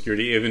virtual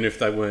obscurity, even if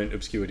they weren't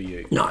obscure to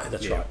you. No,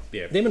 that's Yeah, right.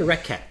 yeah. Them and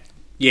Rat Cat.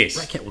 Yes.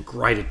 Rat Cat were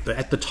great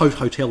at the Tote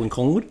Hotel in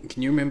Collingwood.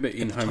 Can you remember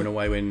in Home and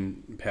Away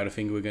when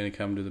Powderfinger were going to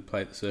come to the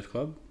play at the Surf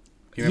Club?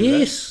 Can you remember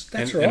Yes, that?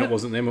 that's And right. it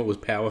wasn't them, it was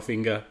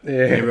Powerfinger. Yeah.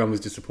 And everyone was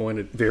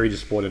disappointed. Very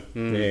disappointed.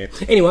 Yeah.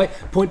 Anyway,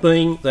 point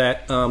being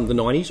that the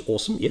 90s,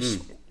 awesome, yes.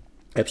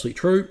 Absolutely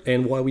true.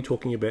 And why are we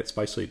talking about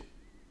Space Seed?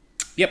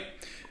 Yep.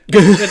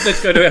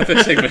 Let's go to our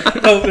first segment.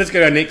 Oh, let's go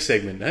to our next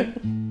segment, eh?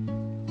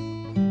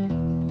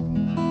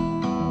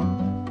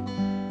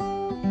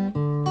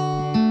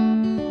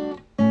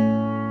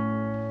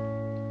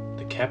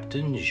 The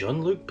Captain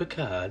Jean-Luc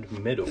Picard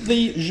Medal.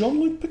 The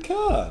Jean-Luc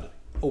Picard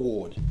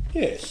Award.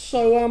 Yes.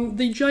 So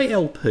the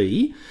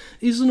JLP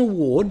is an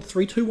award,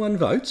 3-2-1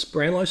 votes,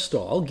 Brownlow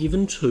style,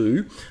 given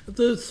to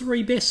the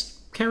three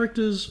best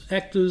characters,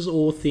 actors,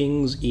 or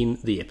things in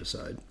the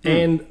episode.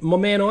 And my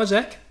man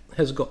Isaac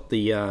has got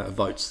the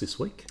votes this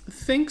week.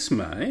 Thanks,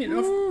 mate.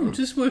 I'm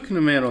just working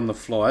them out on the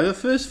fly. The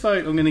first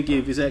vote I'm going to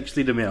give is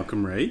actually to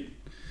Malcolm Reed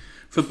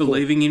for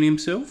believing in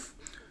himself,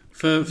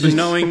 for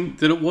knowing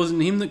that it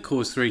wasn't him that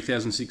caused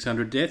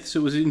 3,600 deaths. It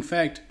was, in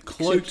fact,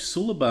 cloaked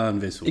Sulaban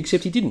vessels.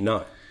 Except he didn't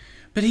know.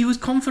 But he was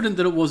confident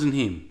that it wasn't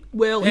him.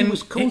 Well, he And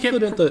was he kept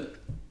confident that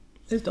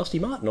there's Dusty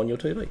Martin on your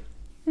TV.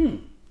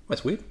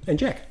 That's weird. And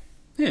Jack.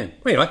 Yeah.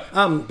 Anyway,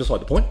 beside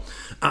the point.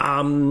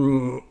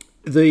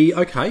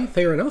 Okay,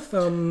 fair enough.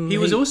 He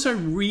was also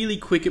really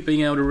quick at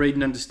being able to read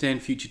and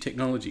understand future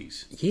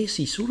technologies. Yes,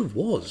 he sort of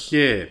was.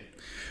 Yeah.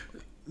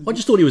 I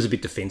just thought he was a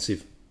bit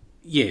defensive.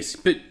 Yes,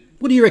 but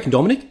What do you reckon,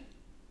 Dominic?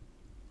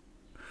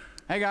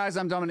 Hey guys,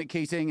 I'm Dominic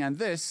Keating, and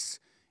this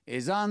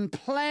is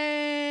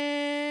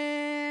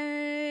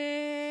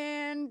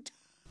Unplanned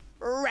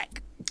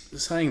Wreck.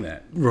 saying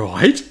that,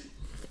 Right.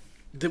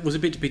 there was a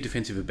bit to be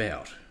defensive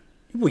about.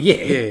 Well,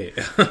 yeah.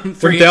 Yeah.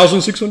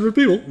 3,600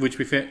 people. which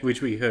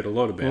we heard a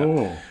lot about.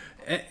 Oh.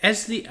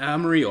 As the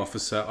armory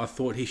officer, I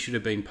thought he should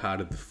have been part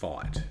of the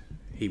fight.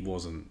 He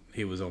wasn't.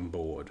 He was on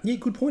board. Yeah,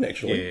 good point,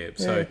 actually. Yeah.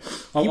 So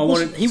He I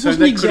wanted. he so wasn't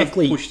they could have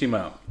exactly... pushed him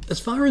up. As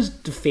far as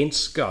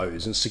defence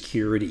goes and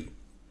security,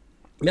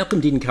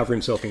 Malcolm didn't cover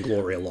himself in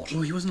glory a lot.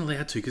 Well, he wasn't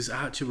allowed to because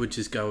Archer would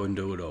just go and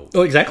do it all.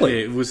 Oh, exactly.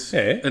 Yeah, it was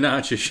Yeah. an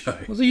Archer show.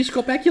 Was he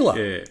Scott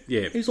Bakula?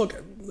 Yeah. He's like,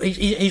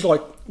 he's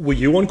like, were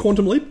you on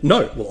Quantum Leap?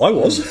 No. Well, I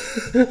was.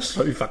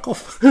 So fuck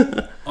off.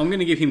 I'm going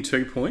to give him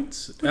 2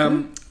 points.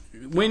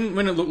 When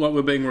it looked like we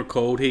were being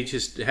recalled, he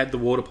just had the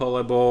water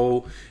polo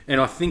ball,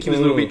 and I think he was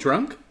a little bit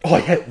drunk. Oh,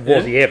 yeah,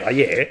 was he ever?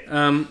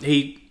 Yeah.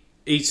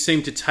 He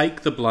seemed to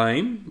take the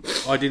blame.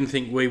 I didn't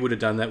think we would have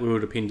done that. We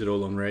would have pinned it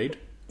all on Reed.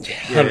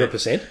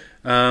 100%.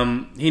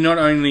 He not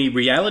only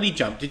reality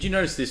jumped. Did you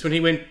notice this when he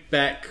went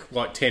back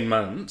like 10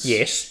 months?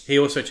 Yes. He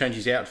also changed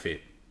his outfit.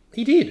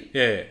 He did.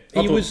 Yeah, I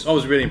I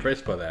was really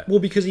impressed by that. Well,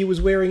 because he was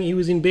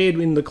in bed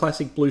in the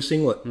classic blue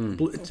singlet.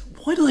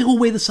 Why do they all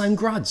wear the same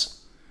gruds?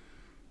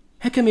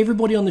 How come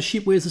everybody on the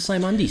ship wears the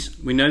same undies?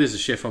 We know there's a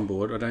chef on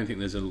board. I don't think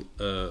there's a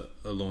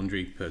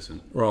laundry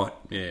person. Right.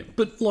 Yeah.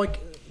 But, like,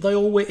 they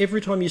all wear,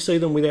 every time you see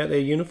them without their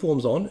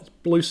uniforms on, it's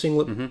blue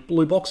singlet,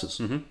 blue boxes.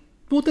 Mm-hmm.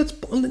 Well,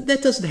 that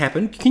doesn't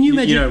happen. Can you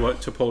imagine? You know what?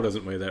 T'Pol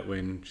doesn't wear that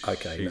when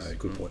Okay, she's... no,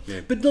 good point.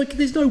 Yeah. But, like,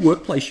 there's no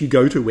workplace you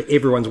go to where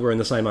everyone's wearing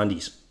the same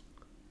undies.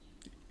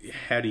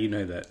 How do you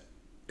know that?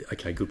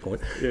 Okay, good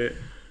point. Yeah.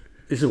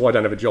 This is why I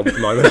don't have a job at the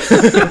moment.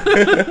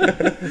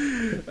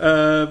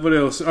 What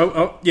else?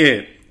 Oh,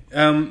 yeah.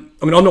 I mean,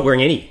 I'm not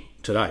wearing any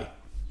today.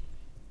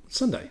 It's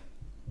Sunday.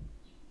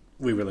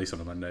 We release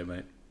on a Monday,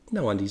 mate.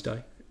 No undies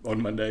day.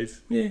 On Mondays.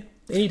 Yeah,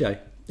 any day.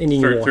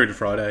 Ending Through to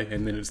Friday,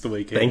 and then it's the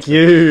weekend. Thank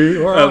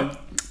you. All right.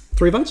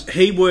 3 votes?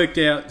 He worked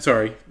out...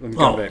 Sorry, I'm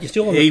going back. You're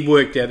still on He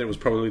worked out that it was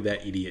probably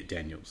that idiot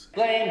Daniels.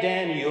 Blame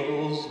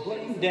Daniels,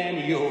 blame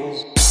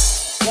Daniels.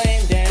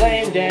 Blame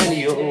Daniels, blame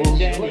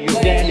Daniels, blame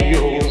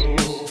Daniels.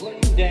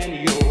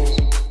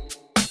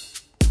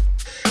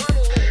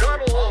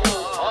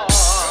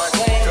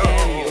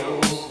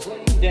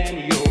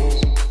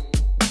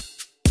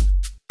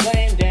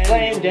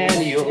 Blame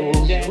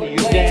Daniels,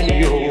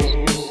 Daniels.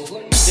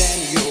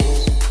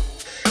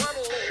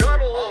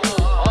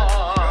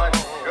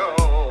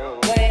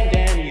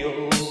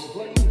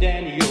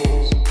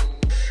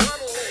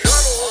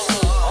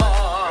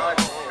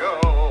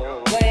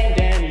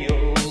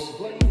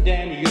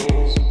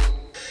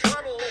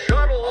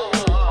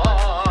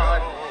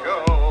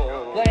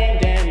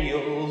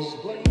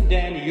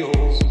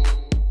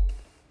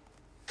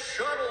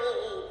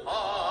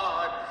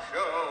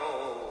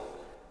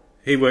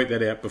 He worked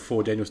that out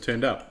before Daniels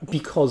turned up.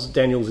 Because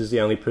Daniels is the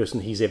only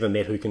person he's ever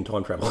met who can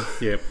time travel.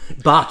 Yeah.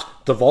 But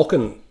the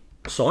Vulcan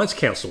Science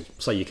Council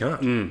say you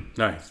can't.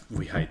 No,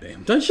 we hate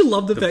them. Don't you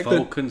love the fact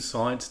Vulcan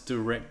Science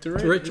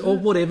Directorate? or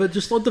whatever,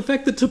 just like the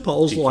fact that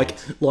T'Pol's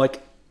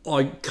like,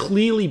 I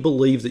clearly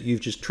believe that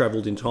you've just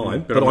travelled in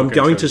time, but I'm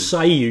going to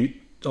say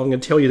I'm going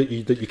to tell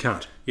you that you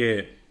can't.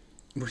 Yeah.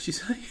 What did you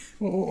say?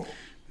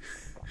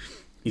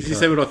 Did you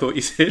say what I thought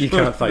you said? You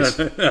can't face.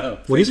 No.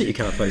 What is it you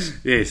can't face?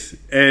 Yes.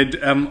 And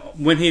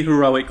when he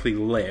heroically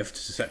left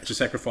to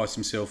sacrifice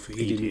himself,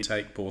 he didn't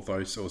take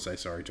Porthos or say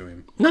sorry to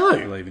him. No.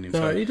 For leaving him. No,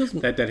 So he doesn't.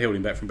 That held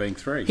him back from being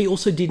 3. He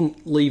also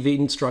didn't leave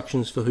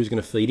instructions for who's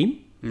going to feed him.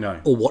 No.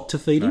 Or what to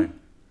feed him.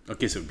 I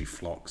guess it would be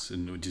flocks,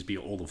 and it would just be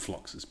all the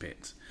flocks as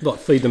pets. Like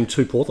feed them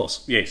to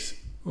Porthos. Yes.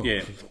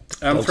 Yeah.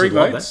 Dogs 3 would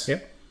love votes that,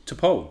 yep. to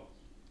Pole.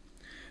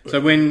 So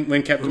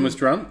when Captain was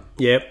drunk,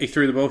 Yep. he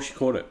threw the ball, she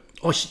caught it.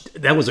 Oh,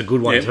 that was a good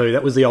one Yep. too.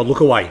 That was the old look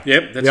away.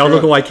 Yep, that's the old right.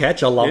 look away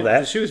catch. I love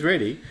that. She was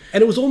ready.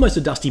 And it was almost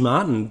a Dusty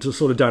Martin to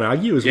sort of don't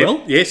argue as Yep.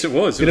 well. Yes, it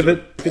was. Bit of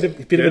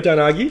a don't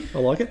argue. I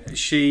like it.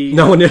 She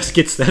No one else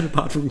gets that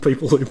apart from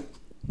people who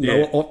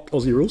know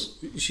Aussie rules.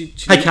 She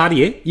Hey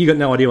Cartier, you got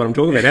no idea what I'm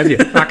talking about, have you?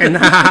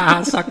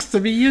 Fucking sucks to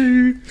be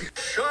you.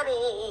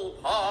 Shuttle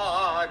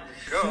Pod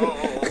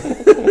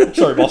Show.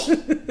 Sorry, boss.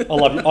 I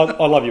love you.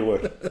 I love your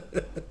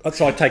work.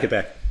 So I take it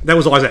back. That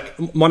was Isaac.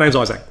 My name's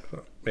Isaac.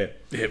 Yeah.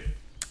 Yep.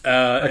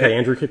 Okay,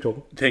 Andrew, keep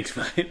talking. Thanks,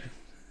 mate.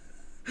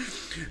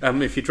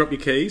 If you drop your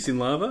keys in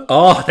lava,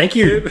 Oh, thank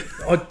you.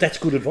 Oh, that's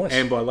good advice.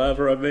 and by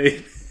lava I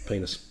mean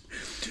Penis.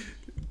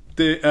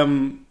 the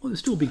Well, there's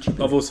still a big chip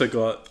in I've it. also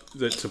got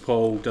that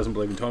T'Pol doesn't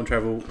believe in time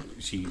travel.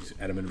 She's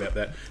adamant about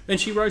that, and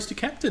she rose to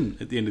captain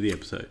at the end of the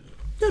episode.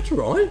 That's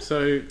right.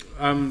 So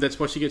that's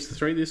why she gets the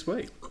 3 this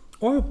week.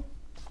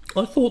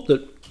 I thought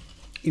that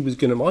he was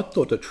going to... I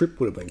thought that Tripp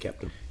would have been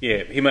captain.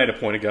 Yeah, he made a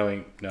point of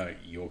going, no,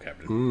 you're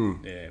captain.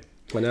 Yeah,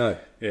 I know.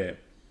 yeah.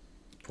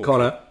 Poor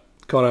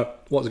Connor,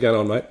 what's going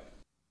on, mate?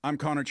 I'm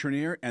Connor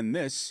Trenier, and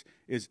this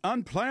is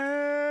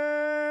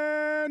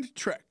Unplanned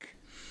Trek.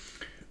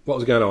 What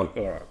was going on?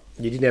 All right.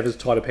 You didn't have as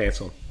tight a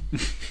pants on.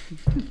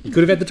 You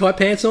could have had the tight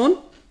pants on,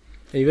 and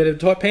if you had the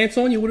tight pants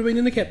on, you would have been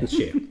in the captain's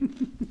chair.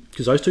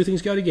 Because those two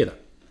things go together.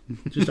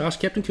 Just ask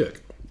Captain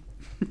Kirk.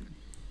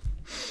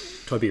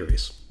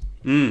 Tiberius.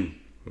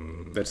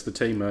 That's the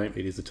T, mate.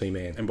 It is the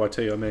T-Man. And by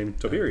T, I mean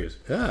Tiberius.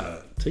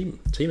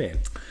 T-Man.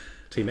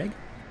 T-Mag.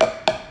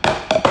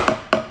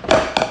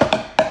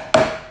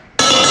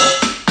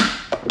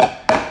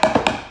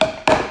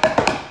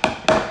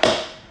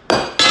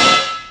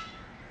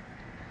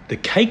 The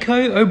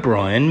Keiko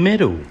O'Brien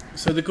Medal.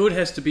 So the good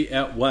has to be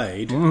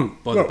outweighed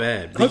by the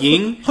bad. The Hopefully-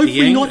 yin, hopefully the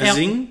yang, not a out-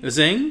 zing, a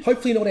zing,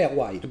 Hopefully not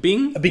outweighed. a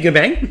bing. A bigger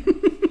bang.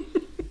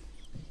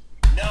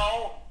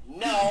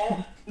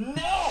 No.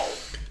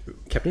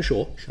 Captain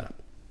Shaw, shut up.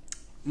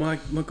 My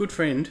good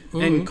friend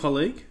and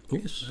colleague,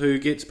 Yes. who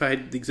gets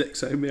paid the exact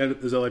same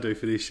amount as I do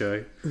for this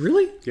show.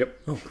 Really? Yep.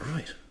 Oh,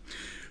 great.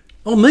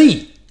 Oh,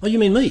 me. Oh, you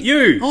mean me?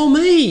 You. Oh,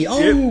 me. Oh,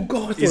 Yep.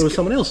 God, I thought Is- it was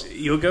someone else.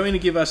 You're going to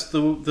give us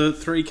the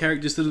 3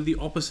 characters that are the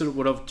opposite of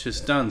what I've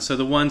just done. So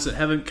the ones that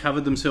haven't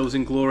covered themselves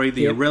in glory,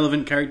 the Yep.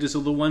 irrelevant characters,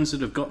 or the ones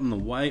that have gotten in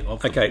the way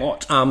of the Okay.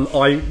 plot.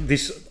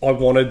 I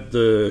wanted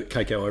the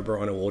Keiko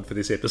O'Brien Award for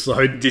this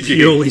episode. Did you?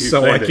 Purely You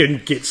so I planned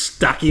can get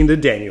stuck into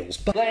Daniels.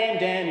 But Blame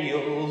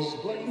Daniels,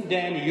 blame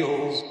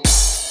Daniels.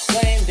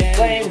 Blame Daniels,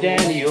 blame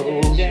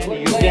Daniels,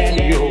 blame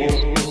Daniels.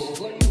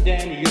 Blame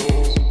Daniels,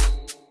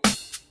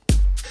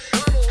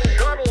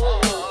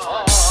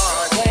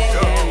 blame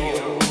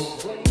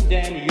Daniels, blame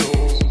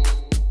Daniels.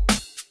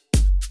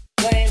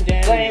 Blame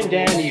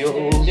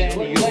Daniels,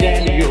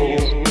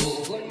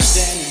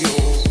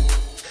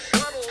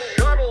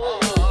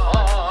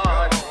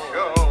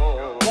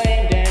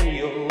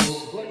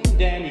 blame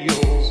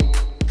Daniels.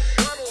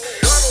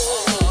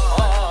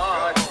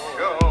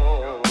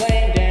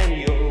 Blame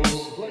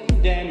Daniels,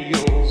 blame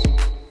Daniels.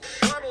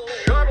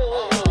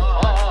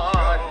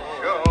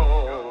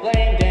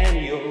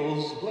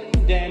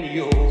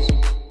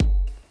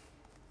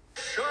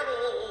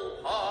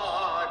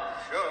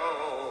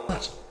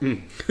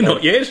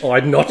 Not yet.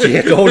 Not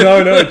yet. Oh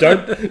no,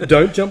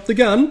 don't jump the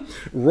gun.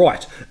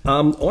 Right,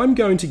 I'm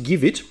going to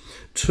give it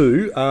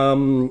to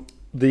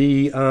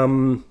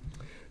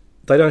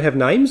they don't have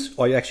names.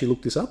 I actually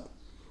looked this up.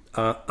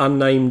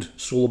 Unnamed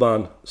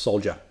Suliban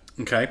soldier.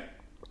 Okay.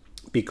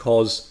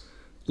 Because,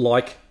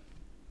 like,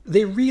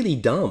 they're really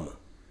dumb.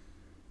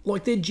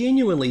 Like, they're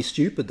genuinely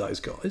stupid, those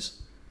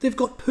guys. They've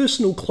got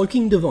personal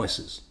cloaking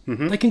devices.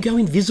 Mm-hmm. They can go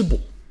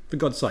invisible, for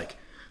God's sake.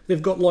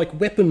 They've got, like,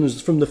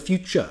 weapons from the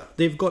future.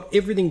 They've got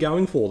everything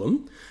going for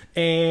them.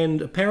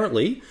 And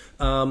apparently,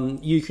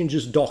 you can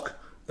just dock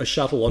a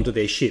shuttle onto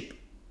their ship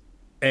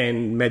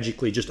and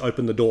magically just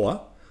open the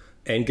door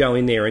and go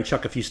in there and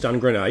chuck a few stun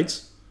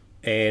grenades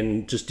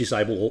and just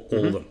disable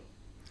all of them.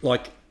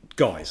 Like,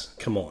 guys,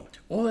 come on.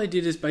 All they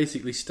did is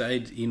basically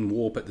stayed in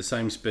warp at the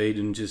same speed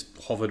and just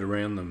hovered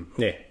around them.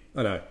 Yeah,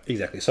 I know,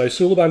 exactly. So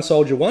Suliban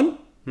Soldier 1,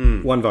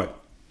 1 vote.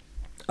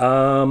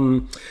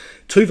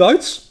 2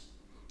 votes,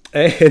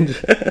 and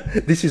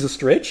this is a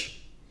stretch.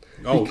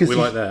 Oh, we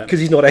like that. Because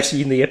he's not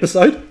actually in the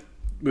episode.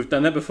 We've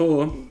done that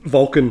before.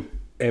 Vulcan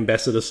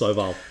Ambassador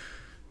Soval.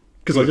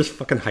 Because I just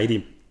fucking hate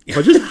him.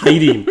 I just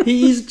hate him.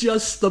 He is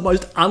just the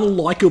most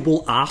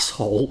unlikable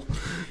asshole.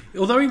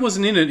 Although he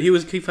wasn't in it, he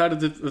was a key part of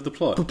the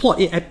plot. The plot,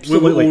 yeah,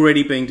 absolutely. We were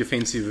already being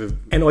defensive of...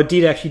 And I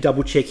did actually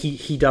double check.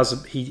 He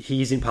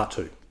is in part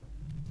 2.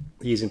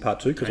 He is in part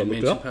 2 because I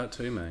looked it up. Part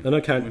 2, mate. And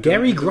okay,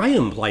 Gary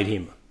Graham played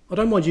him. I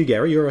don't mind you,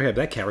 Gary. You already have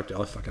that character.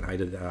 I fucking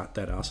hated that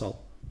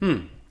asshole.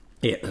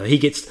 Yeah,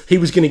 he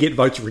was going to get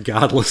votes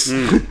regardless.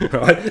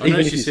 Right? I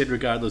know she said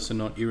regardless and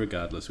not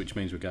irregardless, which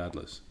means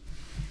regardless.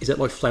 Is that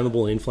like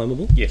flammable and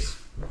inflammable? Yes.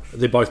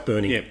 They're both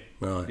burning? Yeah.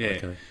 Right, yeah.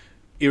 okay.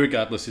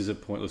 Irregardless is a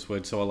pointless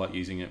word, so I like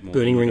using it more.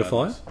 Burning Ring of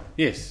Fire?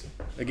 Yes.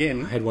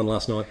 Again. I had one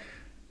last night.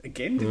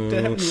 Again? Did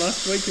that happen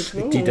last week as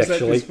well? It did, or was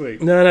actually. That this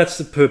week? No, it's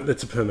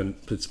a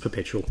permanent. It's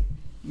perpetual.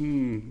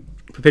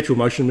 Perpetual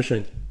motion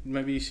machine.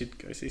 Maybe you should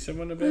go see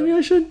someone about it. Maybe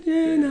I should.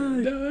 Yeah,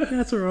 no.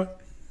 That's all right.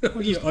 I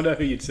know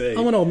who you'd see.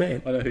 I'm an old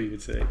man. I know who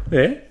you'd see.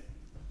 Yeah?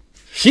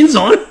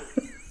 Shinzon?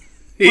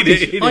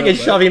 He'd I can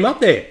shove him up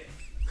there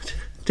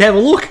to have a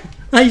look.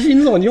 Hey,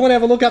 Shinzon, you want to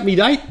have a look up me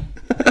date?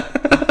 For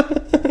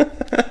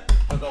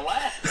the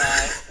last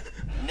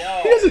time,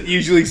 no. He doesn't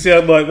usually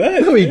sound like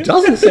that. No, he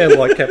doesn't sound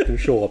like Captain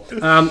Shaw.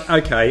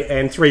 Okay,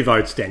 and 3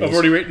 votes, Daniels. I've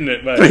already written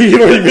it, mate.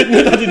 You've already written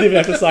it? I didn't even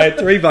have to say it.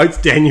 3 votes,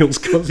 Daniels,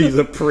 because he's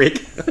a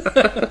prick.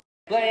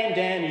 Blame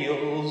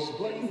Daniels,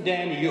 blame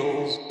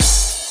Daniels.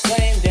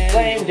 Blame Daniels,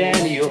 blame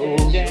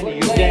Daniels, blame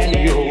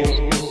Daniels.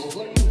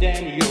 Blame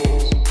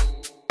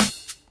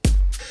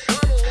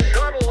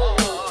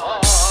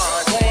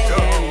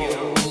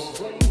Daniels,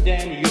 blame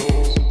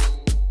Daniels.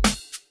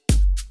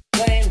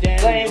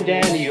 Blame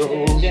Daniels,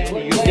 blame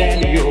Daniels,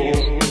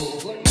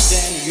 blame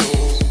Daniels.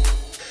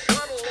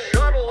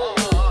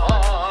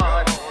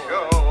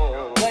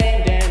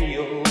 Blame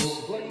Daniels,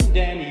 blame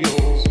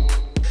Daniels.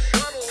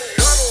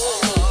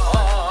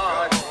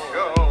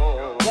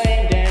 Blame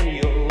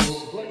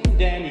Daniels, blame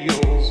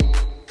Daniels.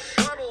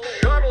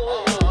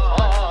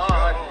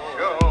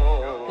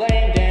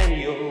 Blame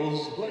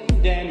Daniels, blame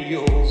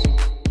Daniels.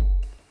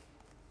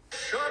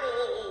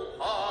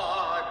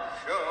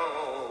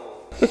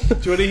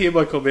 Do you want to hear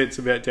my comments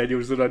about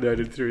Daniels that I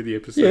noted through the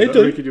episode? Yeah,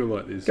 I reckon you'll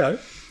like this. Go.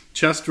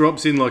 Just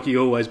drops in like he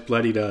always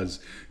bloody does.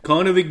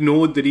 Kind of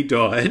ignored that he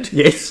died.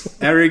 Yes.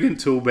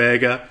 Arrogant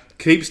toolbagger.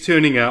 Keeps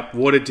turning up.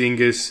 What a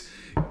dingus.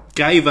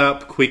 Gave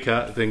up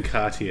quicker than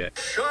Cartier.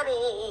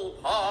 Shuttle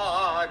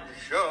Pod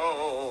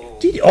Show.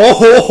 Did he?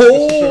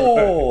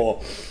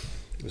 Oh!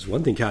 There's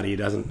one thing Cartier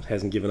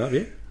hasn't given up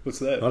yet. What's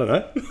that? I don't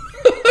know.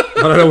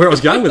 I don't know where I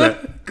was going with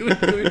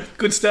that.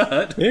 Good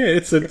start. Yeah,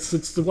 it's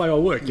the way I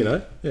work, you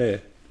know. Yeah,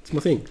 it's my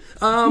thing.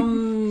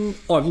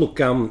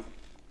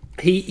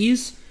 He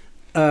is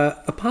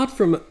apart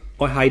from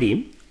I hate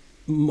him.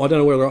 I don't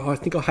know whether I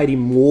think I hate him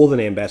more than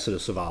Ambassador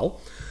Saval.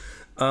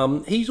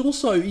 He's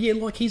also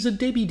he's a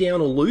Debbie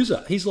Downer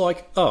loser. He's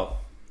like, oh,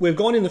 we've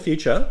gone in the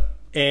future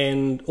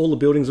and all the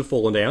buildings have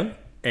fallen down,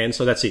 and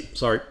so that's it.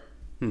 Sorry,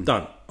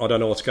 done. I don't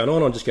know what's going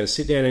on. I'm just going to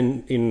sit down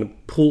in a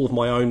pool of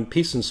my own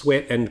piss and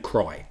sweat and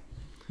cry.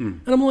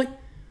 And I'm like,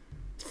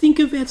 think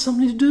about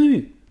something to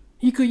do.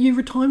 You're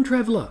a time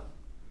traveller.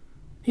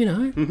 You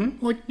know,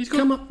 like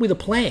come up with a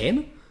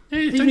plan.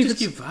 Yeah, don't just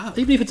give up.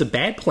 Even if it's a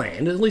bad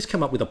plan, at least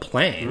come up with a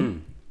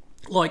plan.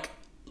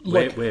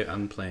 We're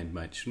unplanned,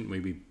 mate. Shouldn't we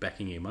be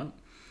backing him up?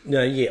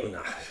 No.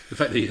 The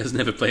fact that he doesn't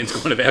have a plan is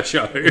kind of our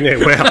show. Yeah,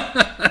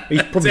 well,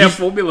 he's probably our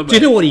formula, mate. Do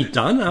you know what he's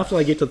done after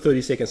they get to the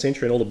 32nd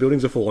century and all the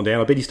buildings have fallen down?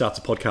 I bet he starts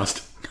a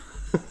podcast.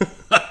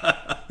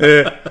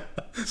 Yeah.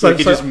 So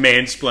he just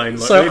mansplain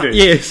like we do.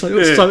 Yeah,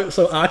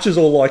 so Archer's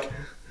all like,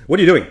 what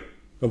are you doing?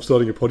 I'm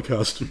starting a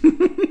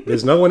podcast.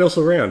 There's no one else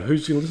around.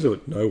 Who's going to listen to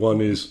it? No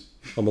one is.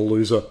 I'm a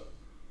loser.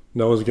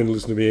 No one's going to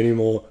listen to me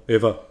anymore,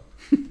 ever.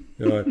 You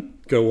know,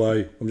 go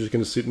away. I'm just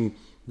going to sit and,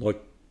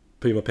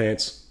 pee my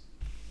pants.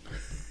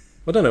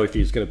 I don't know if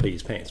he's going to pee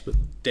his pants, but...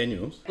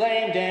 Daniels.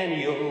 Blame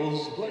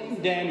Daniels,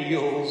 blame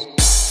Daniels.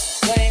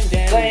 Blame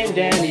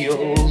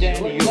Daniels,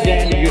 blame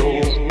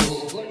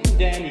Daniels, blame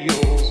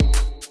Daniels.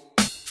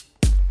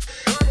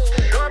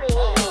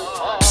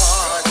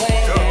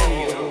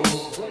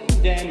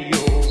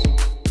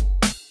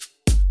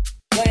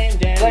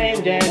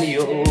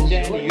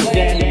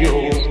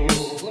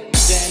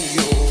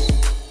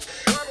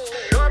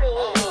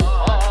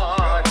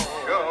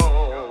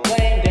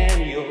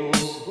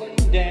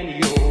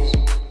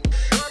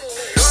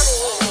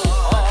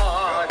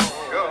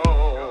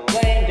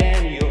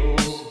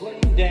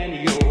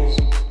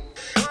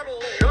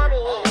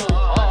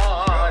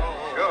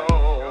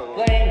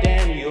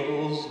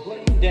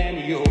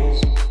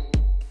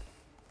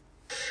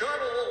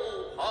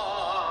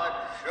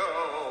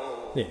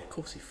 Yeah. Of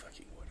course you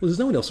fucking would. Well, there's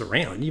no one else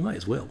around. You may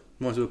as well.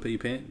 Might as well put your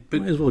pants.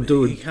 But May as well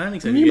do you can't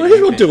exactly. You get may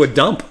as well your do a pants.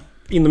 dump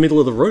in the middle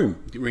of the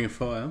room. Ring of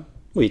fire.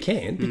 Well, you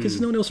can because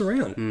there's no one else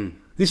around.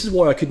 This is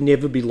why I could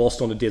never be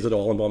lost on a desert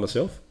island by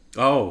myself.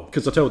 Oh,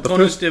 Because I tell you, the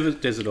Connor's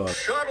first, desert island.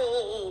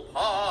 Shuttle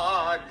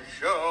Pod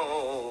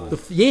Show.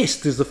 yes,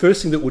 there's the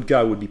first thing that would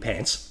go would be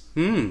pants.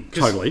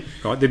 Totally,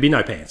 right? There'd be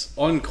no pants.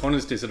 On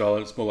Connor's desert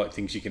island, it's more like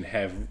things you can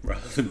have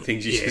rather than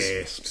things you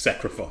Yes. just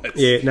sacrifice.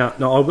 Yeah,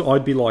 no,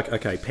 I'd be like,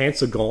 okay,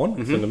 pants are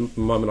gone from the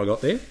moment I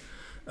got there.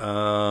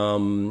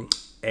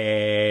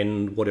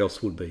 And what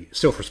else would be?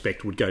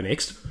 Self-respect would go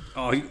next.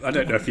 Oh, I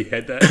don't know if you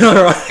had that.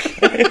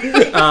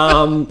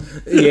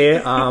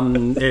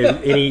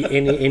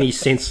 Any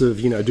sense of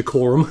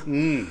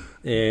decorum,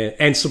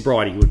 and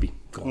sobriety would be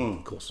gone,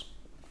 of course,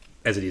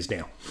 as it is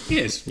now.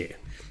 Yes. Yeah.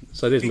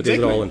 So there's my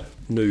Exactly. desert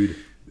island,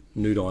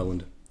 nude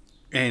island.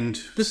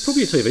 And There's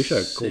probably a TV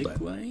show called that.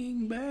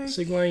 Segueing back.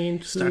 Segue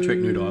into Star Trek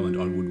Nude Island.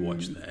 I would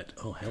watch that.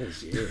 Oh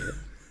hells yeah!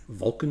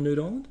 Vulcan nude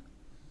island.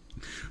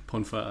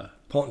 Ponfar.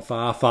 Pont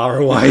far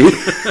away.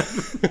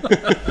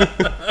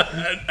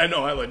 An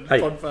island. Hey,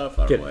 Ponfar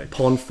far get away.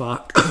 Pon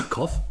far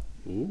cough.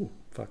 Ooh,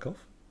 fuck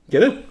off.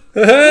 Get it?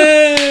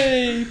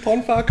 Hey,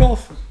 Pon far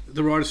cough.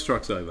 The writer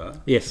strike's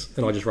over. Yes,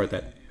 and I just wrote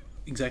that.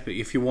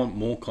 Exactly. If you want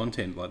more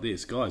content like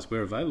this, guys,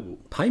 we're available.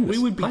 Pay us. We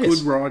would be Pay good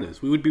us.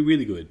 writers. We would be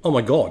really good. Oh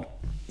my god.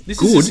 This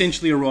Good? is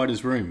essentially a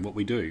writer's room, what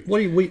we do.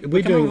 What are we Come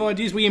up doing? with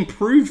ideas. We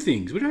improve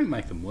things. We don't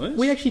make them worse.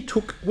 We actually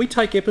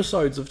take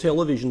episodes of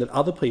television that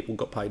other people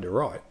got paid to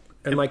write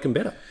and make them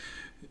better.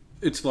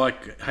 It's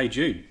like, Hey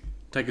Jude,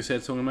 take a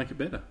sad song and make it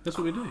better. That's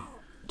what we do.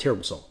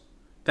 Terrible song.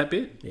 That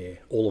bit. Yeah,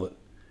 all of it.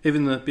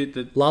 Even the bit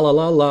that... La la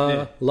la la,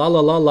 Yeah. la la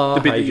la la.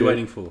 The bit hey that you're Jude.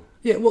 waiting for.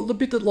 Yeah, well, the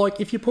bit that, like,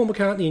 if you're Paul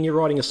McCartney and you're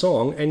writing a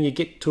song and you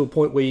get to a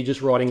point where you're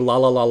just writing la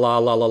la la la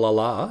la la la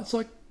la, it's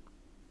like,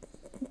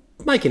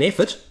 make an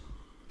effort.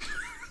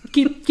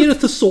 Get a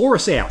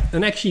thesaurus out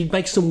and actually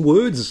make some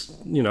words,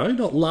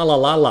 not la la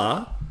la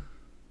la.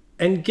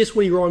 And guess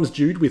what he rhymes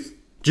Jude with?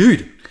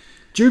 Jude.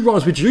 Jude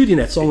rhymes with Jude in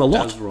that song a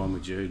lot. Does rhyme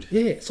with Jude.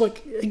 Yeah, it's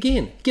like,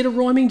 again, get a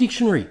rhyming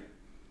dictionary.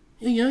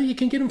 You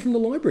can get them from the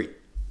library.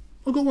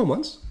 I got one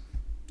once.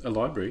 A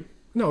library.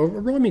 No, a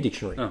rhyming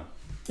dictionary. Oh.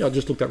 Yeah, I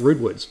just looked up rude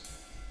words.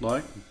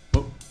 Like?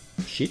 What?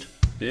 Shit,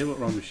 Yeah, what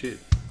rhymes with shit?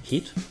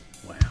 hit,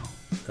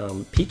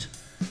 Wow. pit,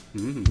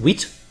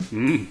 wit.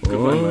 Good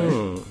one,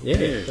 mate.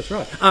 Yeah, that's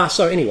right.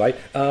 So anyway,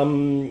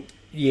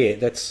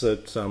 that's I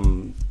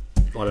don't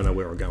know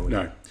where I'm going with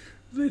No. that.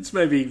 Let's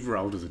maybe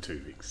roll to the two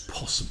Vicks.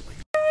 Possibly.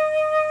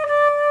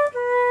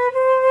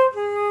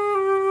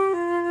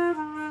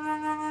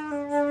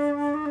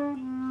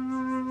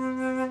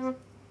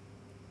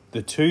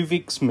 The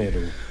Tuvix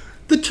medal.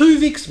 The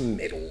Tuvix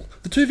medal.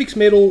 The Tuvix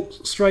medal,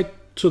 straight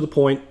to the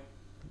point,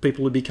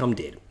 people have become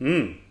dead.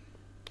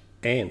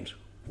 And,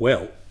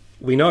 well,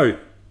 we know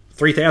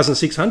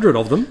 3,600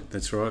 of them.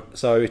 That's right.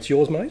 So it's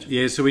yours, mate?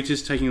 Yeah, so we're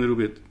just taking a little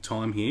bit of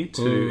time here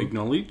to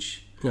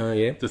acknowledge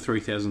Yeah. the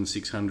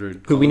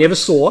 3,600. Who we never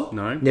saw,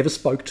 No. never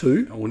spoke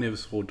to, I will never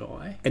saw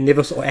die. and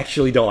never saw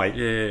actually die.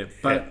 Yeah,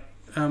 but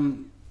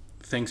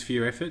thanks for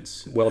your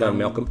efforts. Well done,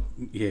 Malcolm.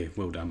 Yeah,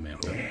 well done,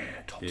 Malcolm.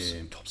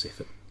 Tops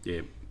effort.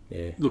 Yeah.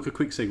 Yeah. Look, a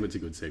quick segment's a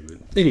good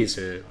segment. It is.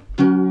 Yeah.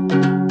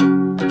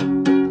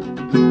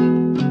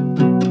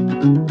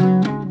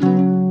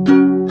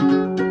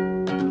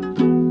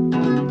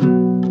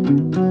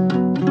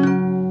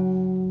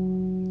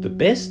 The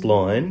best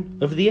line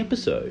of the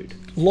episode.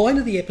 Line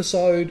of the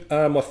episode,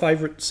 my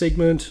favourite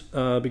segment,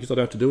 because I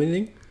don't have to do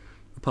anything,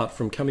 apart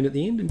from come in at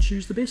the end and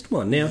choose the best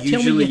one. Now,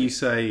 Usually tell me... you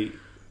say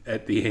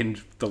at the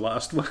end the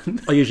last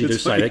one. I usually do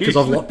That's say what that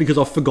you because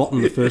I've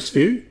forgotten the first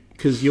few,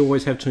 because you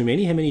always have too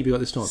many. How many have you got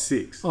this time?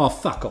 6. Oh,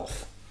 fuck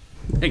off.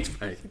 Thanks,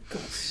 mate.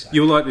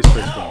 You'll like this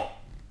first one.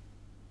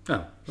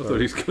 Oh, I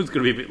thought it was going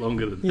to be a bit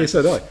longer than that. Yeah,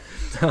 so do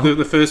I.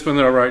 The first one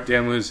that I wrote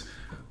down was,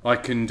 I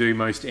can do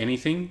most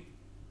anything.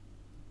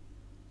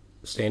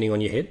 Standing on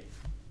your head.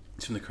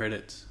 It's from the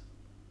credits.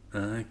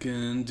 I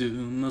can do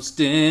most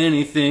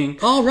anything.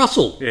 Oh,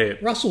 Russell. Yeah.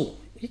 Russell.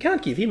 You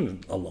can't give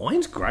him a line,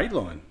 It's a great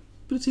line.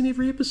 but it's in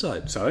every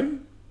episode. So,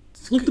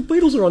 Look, the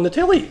Beatles are on the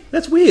telly.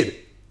 That's weird.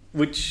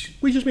 which...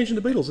 We just mentioned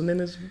the Beatles, and then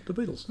there's the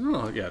Beatles.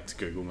 Oh, yeah, it's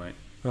Google, mate.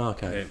 Oh,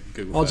 okay. Yeah,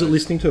 Google Odds are first.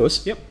 listening to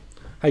us. Yep.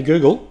 Hey,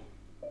 Google,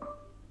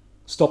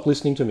 stop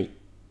listening to me.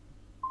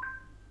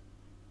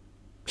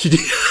 She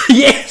did.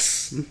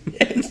 Yes!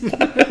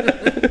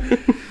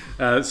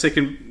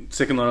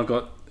 Second line I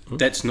got,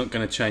 that's not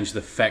going to change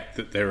the fact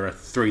that there are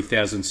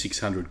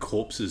 3,600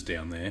 corpses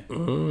down there.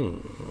 No,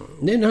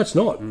 it's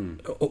not.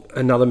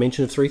 Another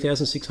mention of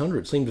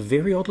 3,600. Seemed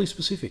very oddly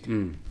specific.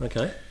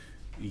 Okay.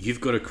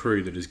 You've got a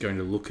crew that is going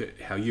to look at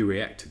how you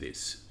react to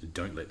this.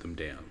 Don't let them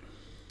down.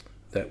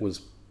 That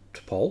was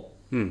T'Pol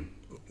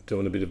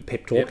doing a bit of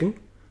pep talking.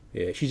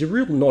 Yeah, she's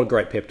not a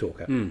great pep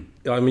talker.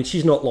 I mean,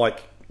 she's not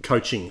like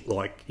coaching,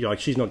 like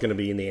she's not going to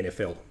be in the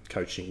NFL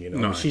coaching.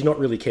 No. She's not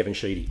really Kevin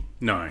Sheedy.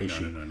 No, Is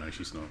she? no,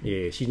 she's not.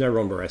 Yeah, she's no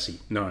Ron Barassi.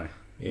 No,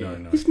 Yeah.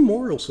 no. His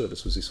memorial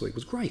service was this week. It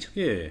was great.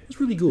 Yeah. It was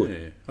really good.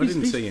 Yeah. I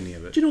didn't see any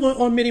of it. Do you know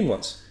what? I met him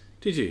once.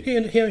 Did you?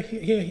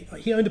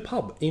 He owned a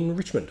pub in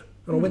Richmond,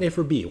 and I went there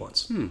for a beer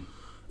once.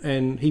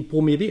 And he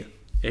poured me a beer.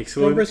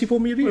 Excellent. He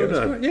poured me a beer.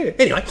 Well done. Right. Yeah.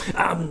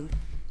 Anyway,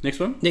 Next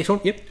one.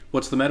 Yep.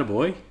 What's the matter,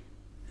 boy?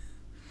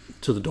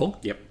 To the dog.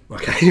 Yep.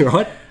 Okay.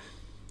 Right.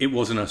 It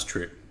wasn't us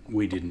trip.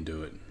 We didn't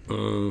do it.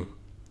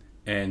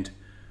 And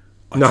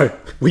No,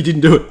 we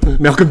didn't do it.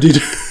 Malcolm did.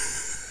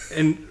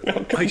 and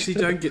I actually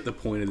don't get the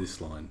point of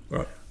this line.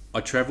 Right. I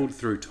travelled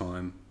through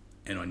time,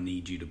 and I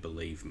need you to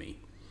believe me.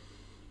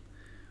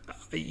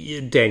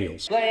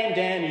 Daniels. Blame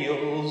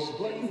Daniels,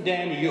 blame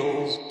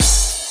Daniels.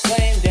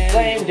 Blame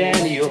Daniels, blame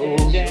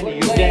Daniels,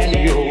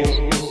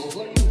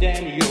 blame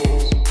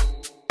Daniels.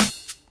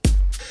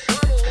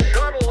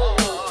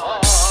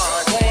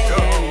 Blame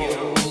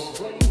Daniels,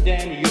 blame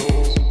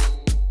Daniels.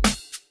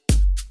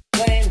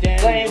 Blame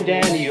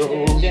Daniels,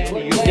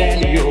 blame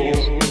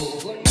Daniels,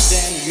 blame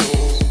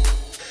Daniels.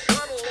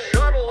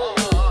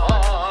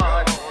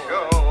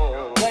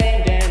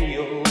 Blame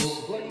Daniels,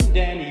 blame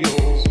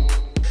Daniels.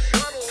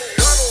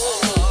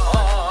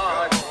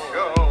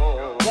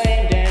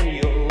 Blame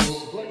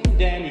Daniels, blame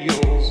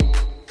Daniels.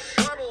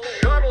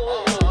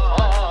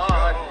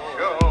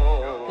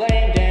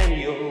 Blame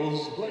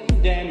Daniels, blame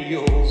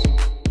Daniels.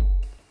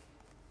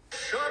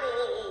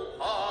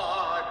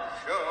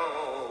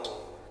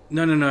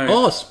 No.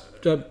 Oh,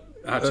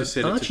 Archer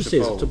said it Archer to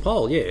says T'Pol. it to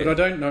Paul, yeah. But I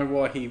don't know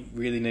why he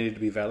really needed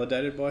to be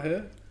validated by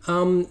her.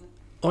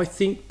 I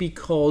think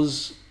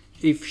because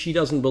if she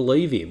doesn't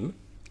believe him,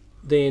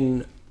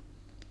 then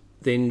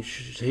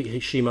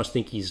she must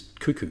think he's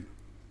cuckoo.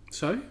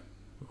 So,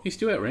 he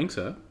still outranks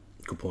her.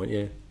 Good point,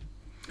 yeah.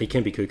 He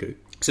can be cuckoo.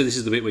 So this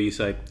is the bit where you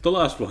say, the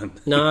last one.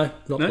 No,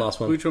 not the last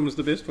one. Which one was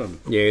the best one?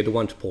 Yeah, the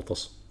one to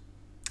Porthos.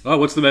 Oh,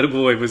 what's the matter,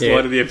 boy? Was the Yeah.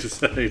 line of the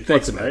episode. What's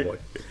Thanks, the matter, mate. boy?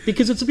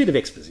 Because it's a bit of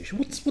exposition.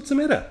 What's the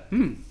matter?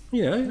 You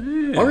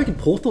know, I reckon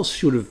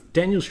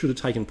Daniels should have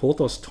taken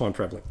Porthos time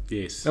travelling.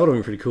 Yes. That would have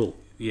been pretty cool.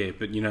 Yeah,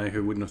 but you know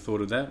who wouldn't have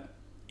thought of that?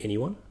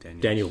 Anyone?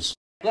 Daniels.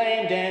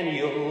 Blame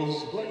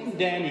Daniels, blame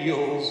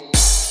Daniels.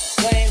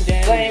 Blame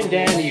Daniels, blame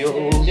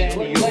Daniels,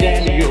 blame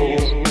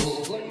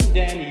Daniels. Blame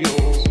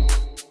Daniels.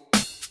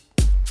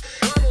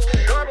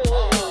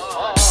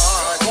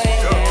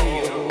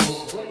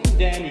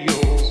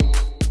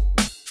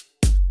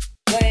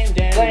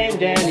 Blame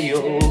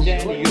Daniels,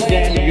 blame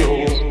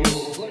Daniels,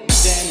 blame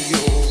Daniels.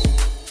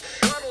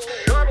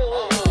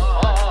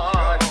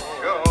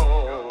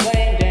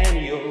 Blame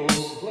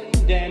Daniels, blame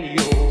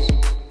Daniels.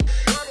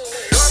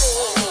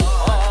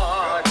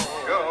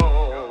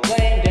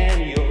 Blame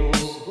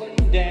Daniels,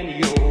 blame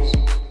Daniels.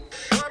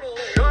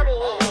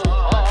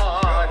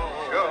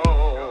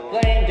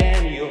 Blame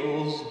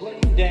Daniels,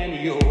 blame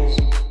Daniels.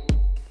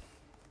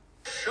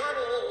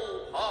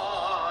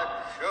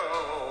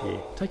 Yeah,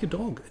 take a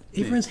dog.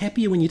 Everyone's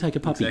happier when you take a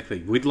puppy. Exactly.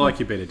 We'd like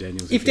you better,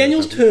 Daniels. If you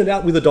Daniels had a puppy. turned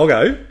up with a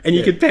doggo and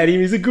you could pat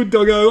him, he's a good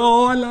doggo.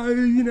 Oh, hello,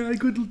 you know,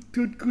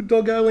 good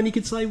doggo, and you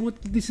could say, "What?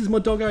 This is my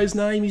doggo's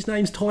name. His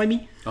name's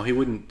Timey." Oh, he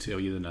wouldn't tell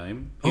you the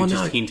name. Oh, He'd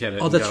no. just hint at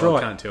it. Oh, and that's go,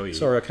 right. I can't tell you.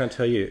 Sorry, I can't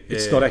tell you.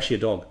 It's Yeah. not actually a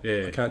dog.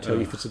 Yeah. I can't tell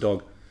you if it's a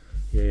dog.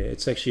 Yeah,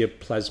 it's actually a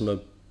plasma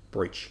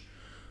breach.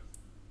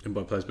 And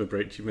by plasma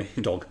breach, you mean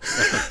Dog.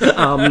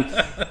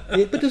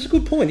 Yeah, but there's a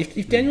good point.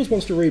 If Daniels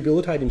wants to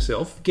rehabilitate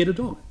himself, get a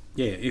dog.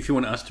 Yeah, if you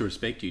want us to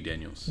respect you,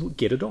 Daniels.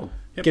 Get a dog.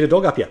 Yep. Get a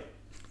dog up here.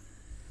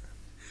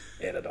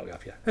 Get a dog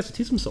up here. That's a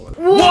Tism song.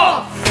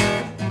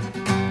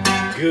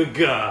 Good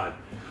God.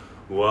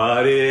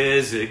 What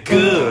is it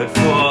good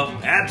for?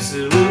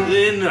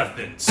 Absolutely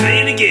nothing.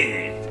 Say it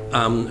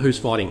again. Who's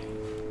fighting?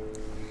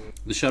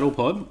 The shuttle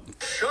pod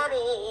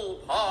Shuttle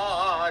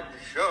Pod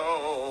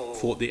Show.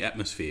 fought the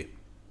atmosphere.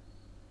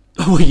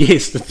 Oh,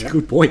 yes, that's a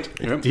good point.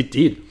 Yep. It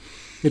did.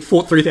 It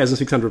fought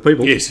 3,600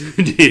 people. Yes,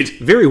 it did.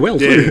 Very well,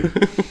 too.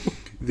 Yeah.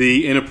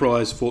 The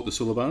Enterprise fought the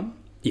Suliban.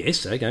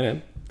 Yes,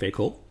 okay, fair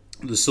call.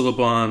 The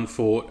Suliban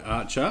fought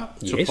Archer,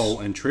 Yes.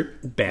 T'Pol and Trip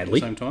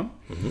Badly. at the same time.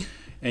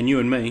 And you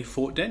and me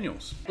fought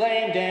Daniels.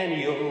 Blame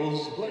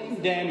Daniels, blame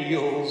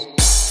Daniels.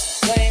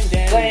 Blame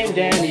Daniels, blame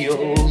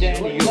Daniels,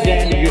 blame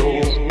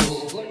Daniels.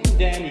 Blame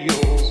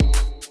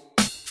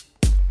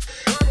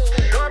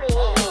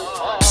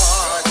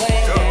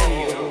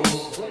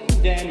Daniels,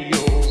 blame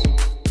Daniels.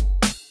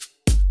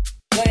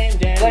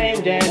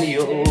 Blame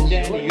Daniels,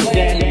 blame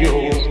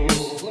Daniels,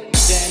 blame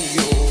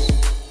Daniels.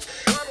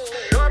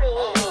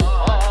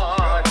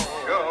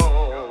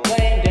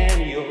 Blame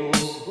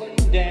Daniels, blame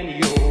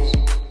Daniels.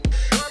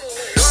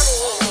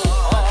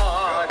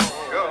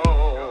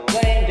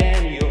 Blame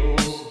Daniels,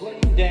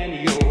 blame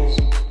Daniels.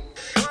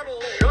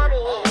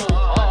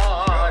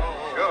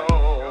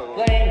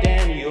 Blame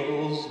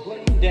Daniels,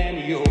 blame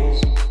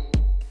Daniels.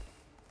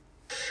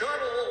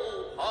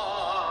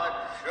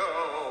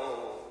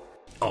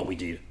 Oh, we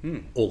did.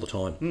 All the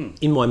time.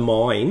 In my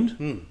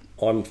mind,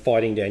 I'm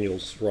fighting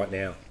Daniels right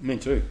now. Me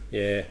too.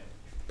 Yeah.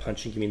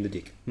 Punching him in the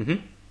dick.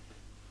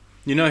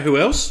 You know who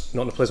else?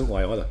 Not in a pleasant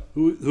way either.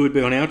 Who would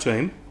be on our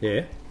team?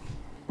 Yeah.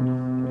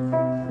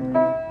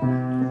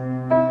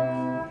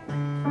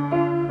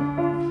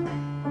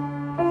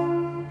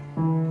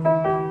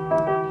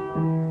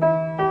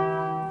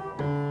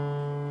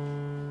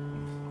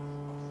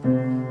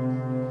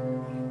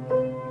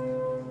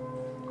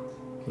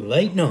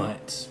 Late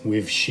Nights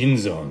with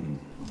Shinzon.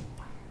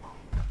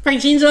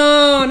 Frank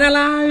Shinzon,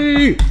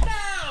 hello!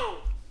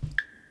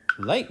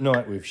 Late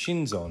Night with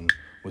Shinzon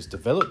was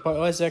developed by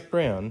Isaac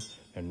Brown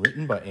and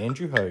written by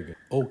Andrew Hogan.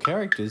 All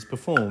characters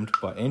performed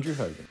by Andrew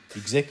Hogan.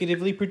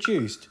 Executively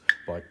produced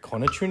by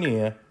Connor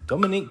Trenier,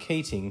 Dominique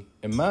Keating,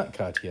 and Mark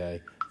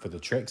Cartier for the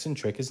Treks and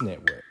Trekkers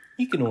Network.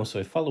 You can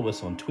also follow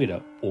us on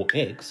Twitter or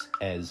X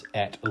as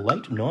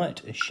 @Late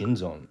Night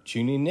Shinzon.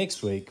 Tune in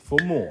next week for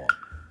more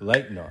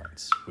Late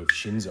Nights with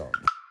Shinzon.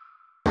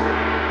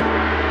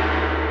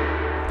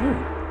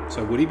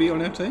 So would he be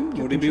on our team?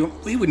 Would he be on?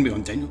 He wouldn't be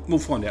on team. We'll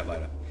find out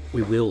later.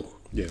 We will.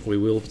 Yeah. We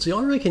will. See,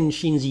 I reckon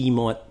Shinzy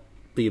might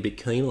be a bit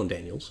keen on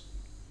Daniels.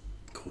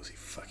 Of course he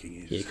fucking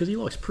is. Yeah, because he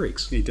likes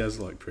pricks. He does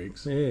like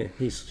pricks. Yeah,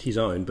 he's his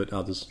own, but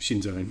others.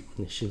 Shinzone.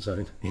 Yeah, Shin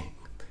zone.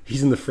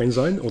 He's in the friend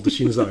zone or the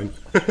Shin zone.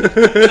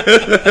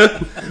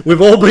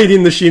 We've all been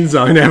in the Shin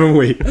zone, haven't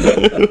we?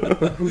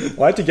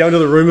 I had to go into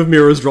the room of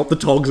mirrors, drop the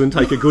togs, and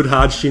take a good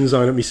hard Shin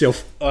zone at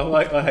myself.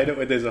 I hate it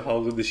when there's a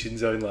hole in the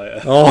Shinzone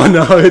later. Oh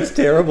no, it's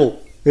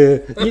terrible. Yeah.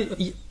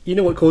 You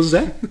know what causes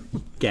that?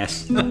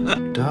 Gas.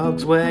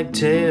 Dogs wag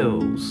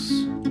tails,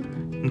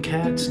 and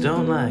cats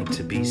don't like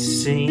to be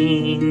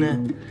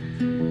seen.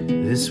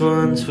 This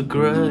one's for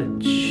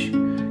Grudge,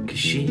 'cause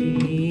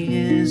she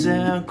is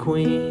our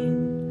queen.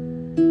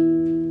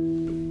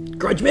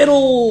 Grudge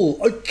medal!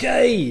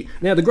 Okay!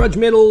 Now, the Grudge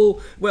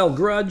medal, well,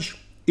 Grudge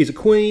is a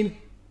queen,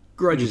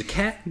 Grudge is a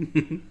cat,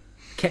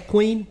 cat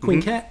queen,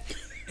 queen cat,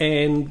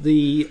 and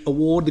the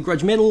award, the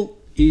Grudge medal,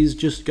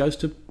 goes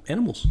to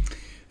animals.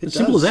 It's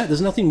simple as that.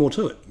 There's nothing more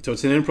to it. So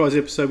it's an Enterprise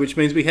episode, which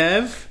means we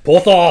have...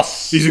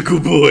 Porthos! He's a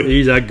good boy.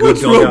 He's a good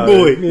What's doggo. wrong,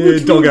 boy? Yeah,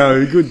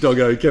 doggo, good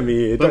doggo, come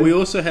here. But we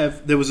also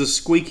have... There was a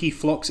squeaky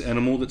phlox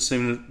animal that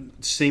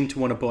seemed to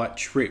want to bite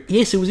Trip.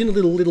 Yes, it was in a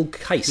little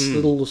case,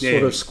 little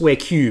sort of square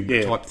cube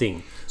type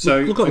thing. So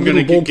Look like I'm a going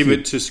little to give ball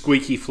it to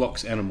Squeaky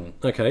Phlox Animal.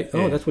 Okay.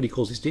 Oh, that's what he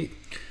calls his dick.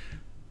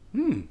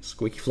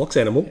 Squeaky Phlox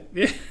Animal.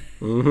 Yeah.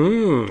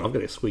 I've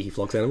got a Squeaky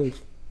Phlox Animal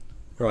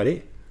right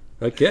here.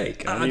 Okay.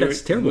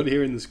 That's terrible. I'm not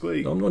hearing the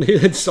squeak. I'm not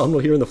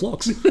hearing the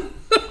flocks.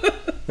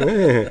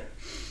 Yeah.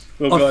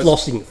 Well, guys,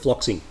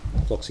 floxing.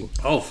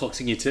 Oh,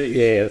 floxing your teeth.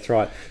 Yeah, that's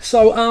right.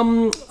 So,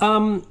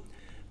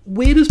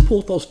 where does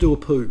Porthos do a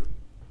poo?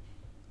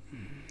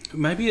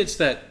 Maybe it's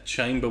that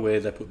chamber where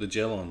they put the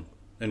gel on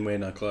and wear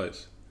no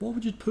clothes. Why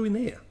would you poo in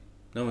there?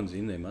 No one's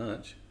in there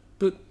much.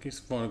 But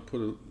Just want to put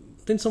a...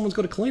 then someone's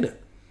got to clean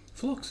it.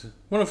 Phlox.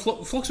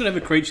 Phlox would have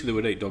a creature that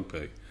would eat dog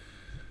poo.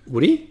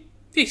 Would he?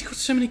 Yeah, he's got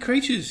so many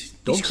creatures.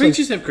 Dogs These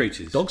creatures have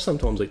creatures. Dogs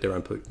sometimes eat their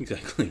own poo.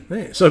 Exactly.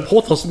 Yeah. So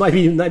Porthos,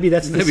 maybe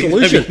that's the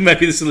solution.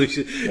 Maybe the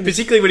solution.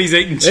 Particularly when he's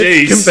eating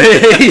cheese.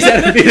 He's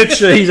had a bit of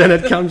cheese and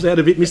it comes out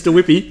a bit Mr.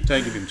 Whippy.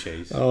 Don't give him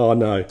cheese. Oh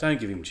no.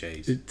 Don't give him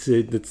cheese.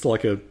 It's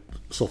like a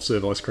soft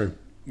serve ice cream.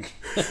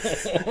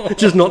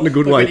 Just not in a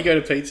good way. When you go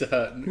to Pizza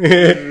Hut.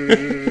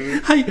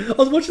 Hey, I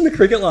was watching the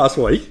cricket last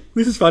week.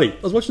 This is funny.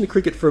 I was watching the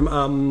cricket from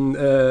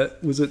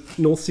was it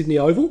North Sydney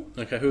Oval?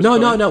 Okay, who was No,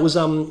 playing?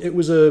 it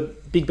was a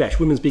Big Bash,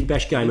 women's Big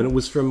Bash game, and it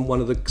was from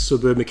one of the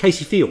suburban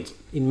Casey Field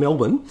in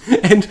Melbourne.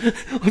 And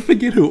I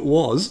forget who it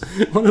was.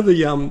 One of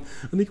the I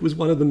think it was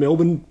one of the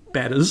Melbourne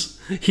batters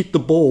hit the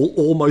ball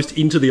almost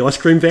into the ice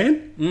cream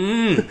van,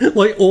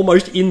 like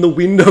almost in the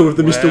window of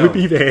the Mr.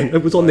 Whippy van.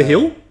 It was on the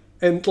hill.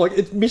 And like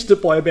it missed it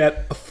by about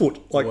a foot.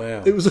 Like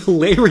it was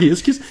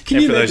hilarious. Can And you for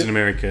imagine? those in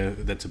America,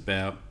 that's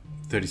about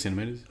 30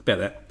 centimetres. About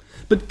that.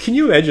 But can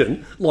you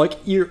imagine, like,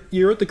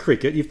 you're at the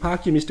cricket, you've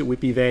parked your Mr.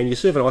 Whippy van, you're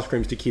serving ice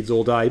creams to kids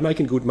all day,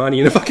 making good money,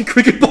 and a fucking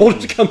cricket ball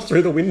just comes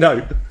through the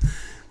window.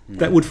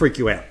 That would freak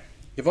you out.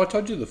 Have I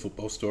told you the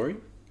football story?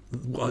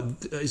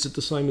 Is it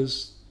the same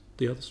as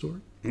the other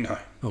story? No.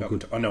 Oh,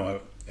 good. I know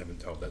I haven't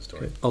told that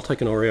story. I'll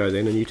take an Oreo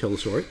then, and you tell the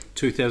story.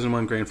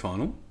 2001 Grand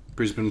Final,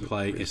 Brisbane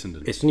play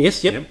Essendon.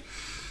 Yes, yep.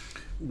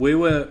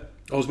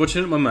 I was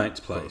watching it at my mate's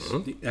place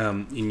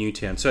in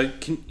Newtown. So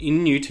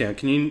in Newtown,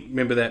 can you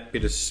remember that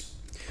bit of...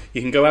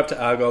 You can go up to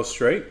Argyle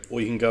Street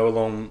or you can go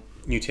along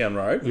Newtown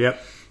Road.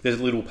 Yep. There's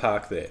a little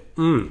park there.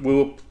 We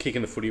were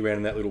kicking the footy around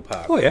in that little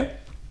park. Oh, yeah.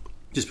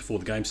 Just before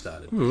the game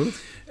started.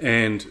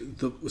 And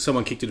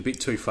someone kicked it a bit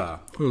too far,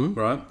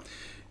 right?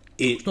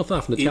 Not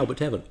far from the Talbot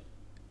Tavern.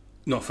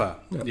 Not far,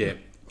 yeah.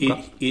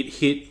 It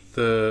hit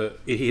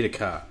a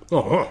car.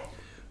 Oh.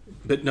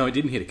 But no, it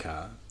didn't hit a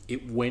car.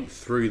 It went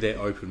through their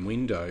open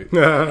window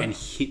and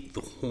hit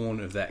the horn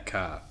of that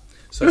car.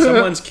 So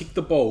someone's kicked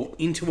the ball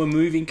into a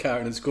moving car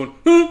and it's gone...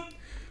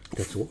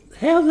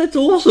 That's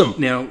awesome.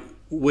 Now,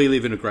 we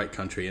live in a great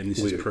country and this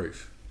is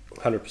proof.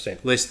 100%.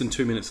 Less than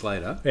 2 minutes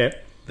later,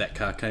 that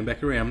car came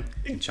back around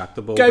and chucked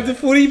the ball Gave back. the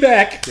footy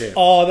back. Yeah.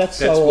 Oh, that's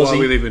so Aussie. That's why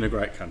we live in a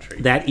great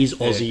country. That is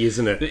Aussie,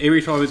 isn't it?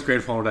 Every time it's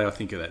Grand Final Day, I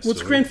think of that Well, it's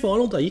story. Grand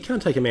Final Day. You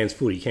can't take a man's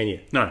footy, can you?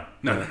 No.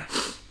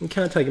 You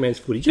can't take a man's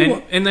footy. Do you know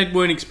what? And they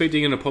weren't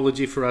expecting an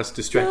apology for us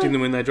distracting them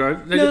when they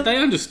drove. They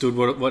understood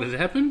what had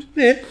happened.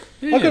 Yeah.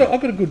 I've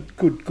got a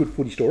good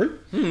footy story.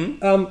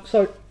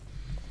 So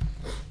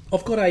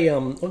I've got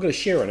a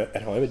Sharon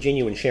at home, a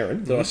genuine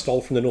Sharon that I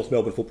stole from the North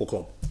Melbourne Football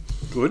Club.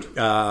 Good.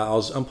 I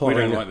was umpiring.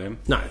 We don't like them.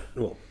 No,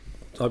 well,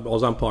 I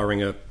was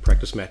umpiring a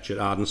practice match at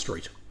Arden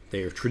Street,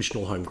 their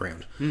traditional home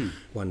ground,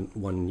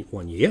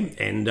 one year,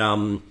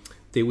 and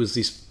there was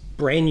this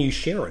brand new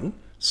Sharon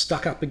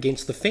stuck up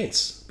against the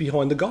fence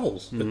behind the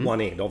goals at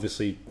one end,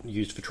 obviously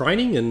used for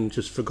training and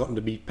just forgotten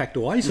to be packed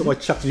away, so I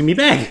chucked it in my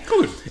bag.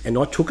 Good. And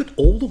I took it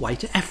all the way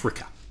to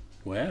Africa.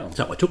 Wow.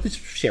 So I took this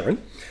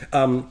Sharon,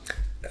 I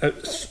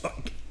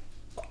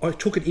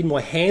took it in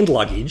my hand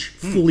luggage,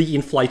 fully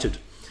inflated,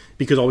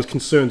 because I was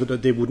concerned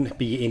that there wouldn't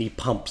be any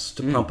pumps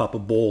to pump up a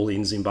ball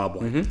in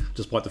Zimbabwe,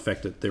 despite the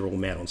fact that they're all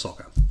mad on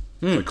soccer.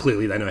 So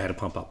clearly they know how to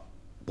pump up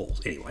balls.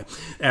 Anyway,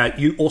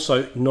 you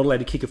also not allowed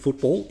to kick a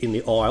football in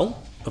the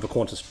aisle of a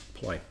Qantas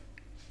plane.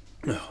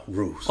 Oh,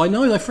 rules. I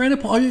know, they frown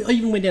upon. I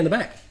even went down the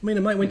back. Me and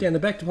a mate went down the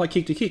back to play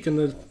kick to kick, and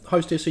the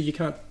hostess said you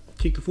can't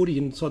kick the footy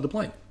inside the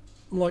plane.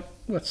 I'm like,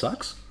 well, that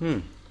sucks.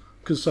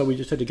 Because so we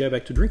just had to go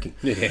back to drinking.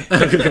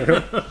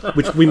 Yeah.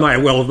 Which we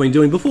may well have been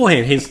doing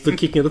beforehand, hence the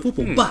kicking of the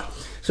football. But,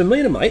 so me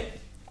and a mate,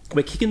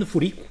 we're kicking the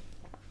footy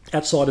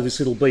outside of this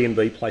little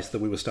B&B place that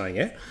we were staying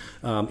at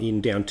in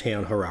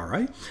downtown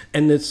Harare,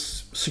 and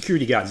there's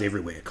security guards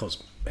everywhere,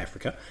 because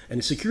Africa, and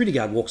the security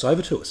guard walks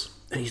over to us,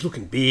 and he's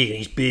looking big,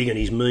 and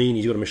he's mean,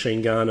 he's got a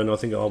machine gun, and I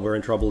think, oh, we're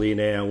in trouble here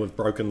now, we've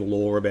broken the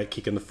law about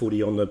kicking the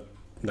footy on the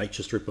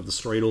nature strip of the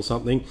street or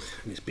something,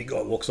 and this big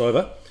guy walks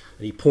over,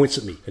 and he points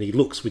at me, and he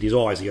looks with his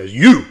eyes, he goes,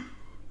 "You!"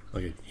 I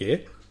go, "Yeah?"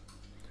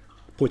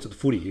 Points at the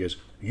footy, he goes,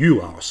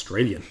 "You are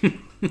Australian."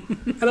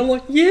 And I'm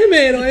like, "Yeah,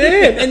 man, I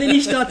am." And then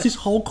he starts this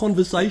whole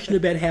conversation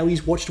about how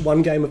he's watched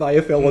one game of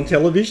AFL on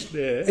television,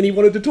 and he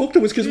wanted to talk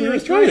to us because we were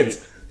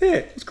Australians. Yeah,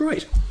 it's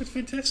great. That's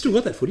fantastic. Still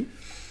got that footy.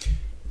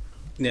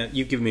 Now,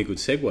 you've given me a good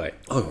segue.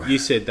 Oh, right. You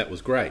said that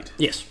was great.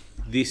 Yes.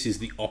 This is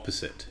the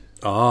opposite.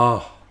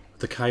 Ah,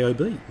 the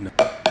KOB. No.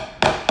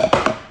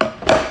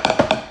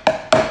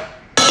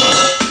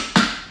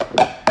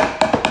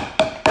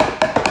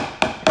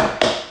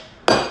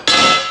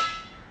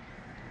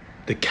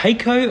 The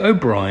Keiko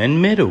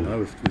O'Brien Medal. Oh,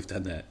 we've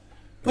done that.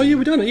 Oh, yeah,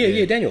 we've done it.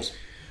 Yeah, Daniels.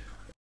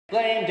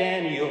 Blame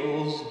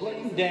Daniels,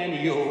 blame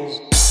Daniels.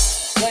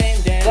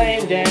 Blame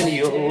Daniels, blame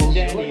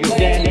Daniels, blame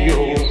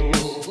Daniels.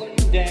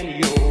 Blame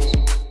Daniels,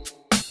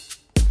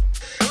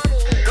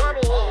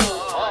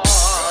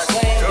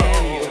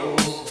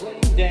 blame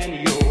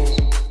Daniels.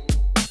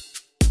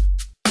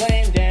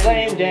 Blame Daniels,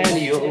 blame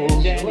Daniels,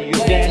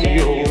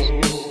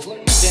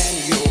 blame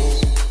Daniels.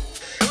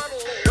 Blame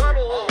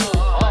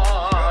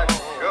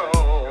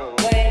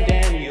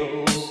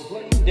Daniels,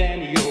 blame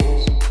Daniels.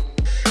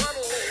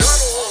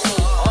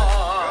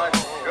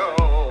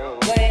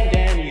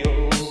 Blame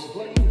Daniels,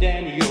 blame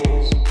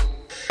Daniels.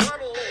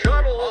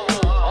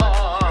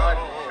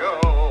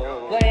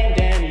 Blame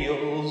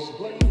Daniels,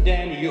 blame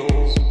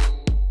Daniels.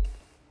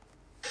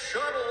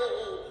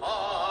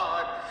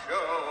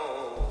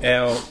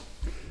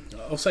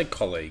 I'll say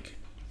colleague,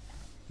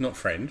 not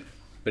friend,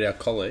 but our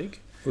colleague,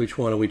 Which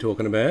one are we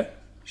talking about?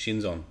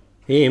 Shinzon.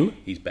 Him.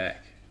 He's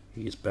back.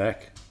 He is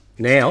back.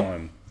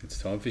 Now. It's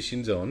time for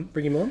Shinzon,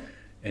 Bring him on.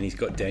 and he's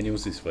got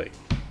Daniels this week.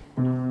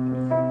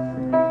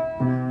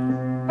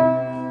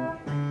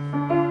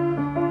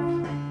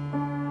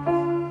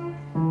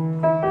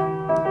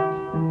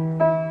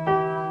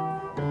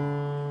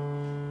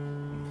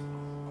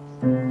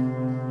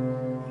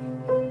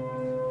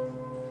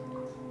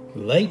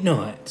 Late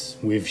nights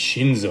with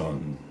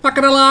Shinzon.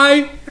 Fucking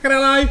hello.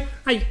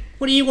 Hey,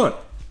 what do you want?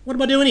 What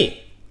am I doing here?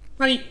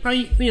 Hey,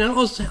 I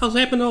was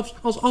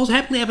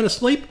happily having a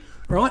sleep.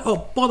 All right.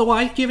 Oh, by the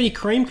way, do you have any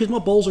cream? Because my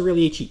balls are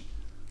really itchy.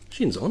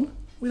 Shinzon,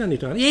 we don't need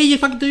to know. Yeah, you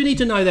fucking do need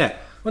to know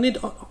that. I need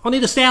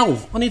a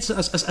salve. I need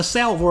a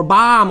salve or a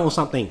balm or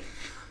something.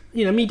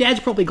 You know, me dad's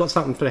probably got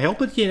something to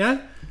help it. You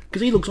know,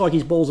 because he looks like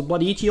his balls are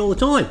bloody itchy all the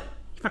time.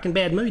 Fucking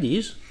bad mood he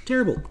is.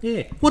 Terrible.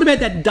 Yeah. What about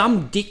that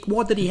dumb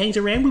dickwad that he hangs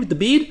around with the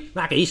beard?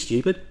 Fuck, he's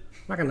stupid.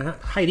 Fucking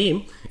hate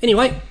him.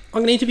 Anyway, I'm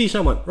going to interview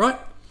someone, right?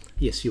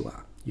 Yes, you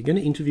are. You're going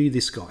to interview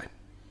this guy.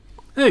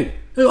 Who?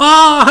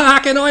 Oh,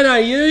 fucking I know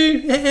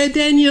you.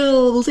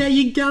 Daniels, how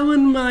you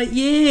going, mate?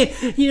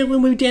 Yeah. You know,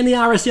 when we were down the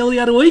RSL the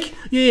other week?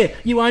 Yeah,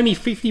 you owe me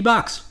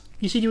 $50.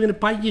 You said you were going to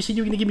pay. You said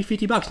you were going to give me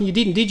 $50, and you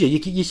didn't, did you?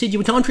 You said you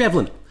were time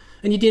travelling,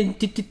 and you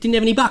didn't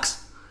have any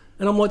bucks.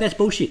 And I'm like, that's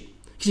bullshit.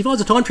 Because if I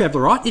was a time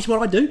traveller, right, this is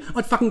what I'd do.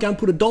 I'd fucking go and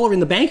put $1 in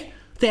the bank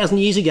 1,000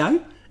 years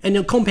ago, and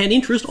the compound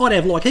interest, I'd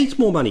have like heaps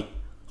more money.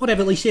 I'd have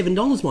at least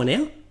 $7 by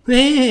now.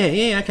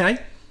 Yeah, okay.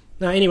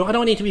 No, anyway, I don't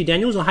want to interview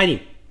Daniels. I hate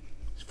him.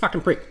 He's a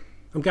fucking prick.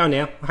 I'm going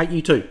now. I hate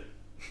you too.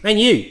 And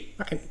you.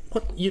 Fucking,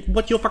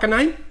 what's your fucking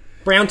name?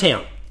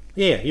 Browntown.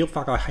 Yeah, I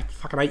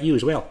fucking hate you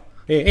as well.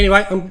 Yeah,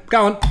 anyway, I'm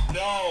going.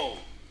 No!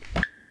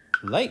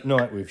 Late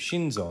Night with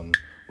Shinzon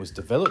was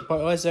developed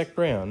by Isaac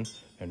Brown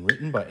and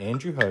written by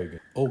Andrew Hogan.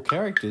 All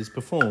characters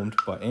performed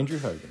by Andrew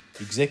Hogan.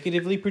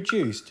 Executively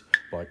produced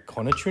by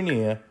Connor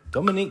Trenier,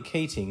 Dominique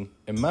Keating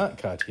and Mark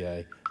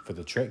Cartier for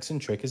the Treks and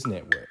Trekkers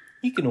Network.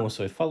 You can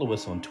also follow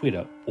us on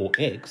Twitter or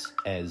X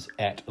as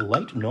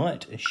 @Late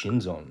Night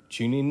Shinzon.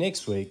 Tune in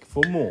next week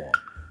for more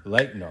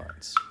Late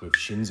Nights with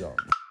Shinzon.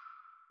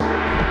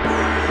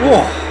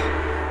 Whoa.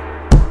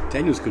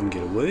 Daniels couldn't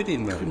get a word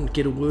in, mate. Couldn't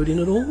get a word in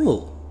at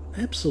all.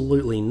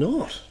 Absolutely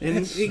not.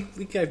 And he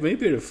gave me a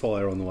bit of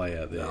fire on the way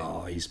out there.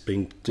 Oh, he's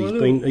been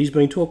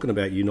talking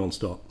about you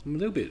non-stop. I'm a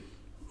little bit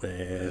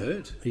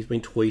hurt. He's been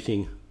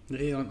tweeting.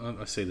 Yeah,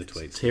 I see the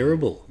tweets.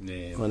 Terrible.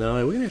 Yeah. I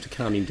know. We're going to have to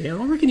calm him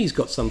down. I reckon he's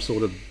got some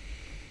sort of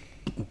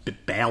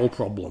bowel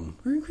problem.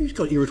 I reckon he's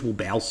got irritable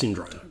bowel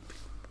syndrome.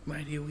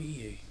 Mate, he'll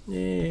hear you.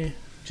 Yeah.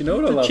 Do you know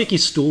what I love? Check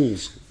his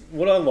stools.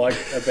 What I like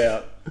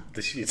about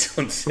the Shits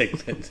On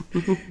segment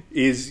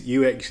is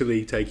you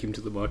actually take him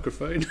to the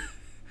microphone.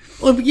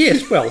 Oh,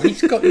 yes, well,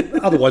 he's got...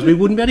 Otherwise, we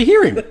wouldn't be able to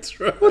hear him. That's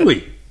right. Would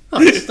we?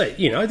 Oh,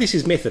 this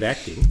is method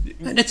acting.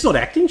 And it's not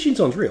acting.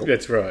 Shinzon's real.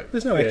 That's right.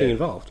 There's no acting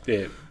involved.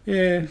 Yeah.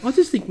 Yeah. I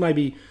just think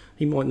maybe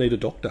he might need a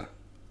doctor.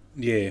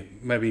 Yeah,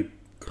 maybe...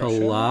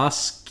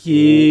 Pulaski.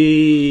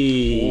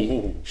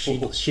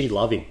 She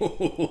love him.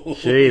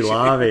 She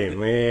love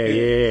him.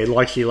 Yeah,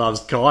 like she loves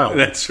Kyle.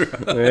 That's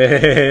right.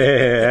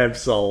 Yeah,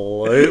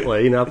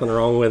 absolutely. Nothing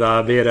wrong with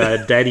a bit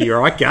of Daddy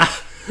Riker.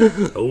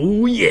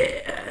 Oh,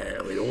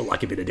 yeah. We all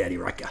like a bit of Daddy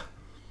Riker.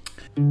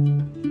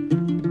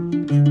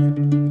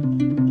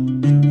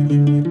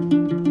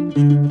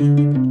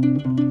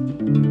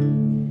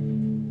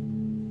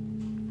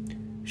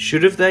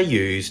 Should have they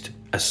used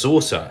a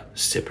saucer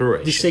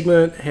separation? This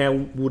segment, how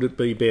would it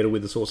be better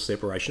with the saucer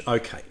separation?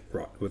 Okay,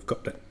 right, we've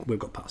got that. We've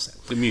got past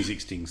that. The music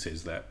sting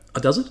says that.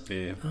 Oh, does it?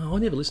 Yeah. Oh, I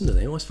never listened to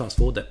that. I always fast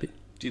forward that bit.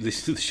 Do you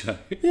listen to the show?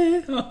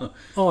 Yeah.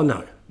 Oh,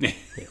 no. Yeah.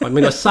 I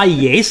mean, I say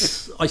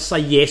yes,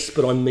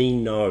 but I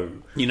mean no.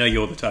 You know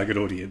you're the target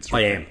audience,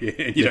 right? I am. Yeah,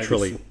 you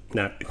literally.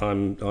 No,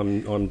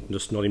 I'm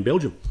just not in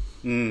Belgium.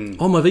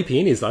 Oh, my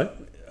VPN is though.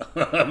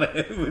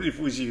 If it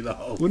was you the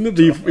whole Wouldn't it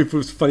be if it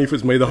was funny if it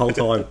was me the whole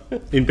time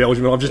in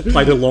Belgium and I've just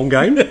played a long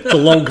game, it's a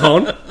long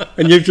con,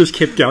 and you've just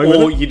kept going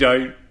or with it? you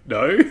don't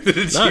know that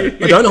it's No, you.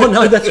 I don't. Oh,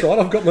 no, that's right.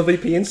 I've got my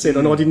VPN set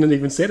and I didn't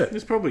even set it.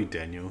 It's probably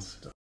Daniels.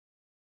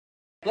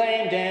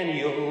 Blame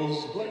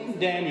Daniels, blame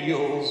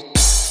Daniels.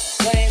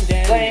 Blame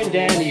Daniels, blame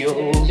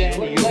Daniels,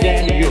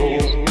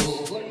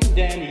 blame Daniels. Blame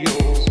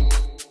Daniels,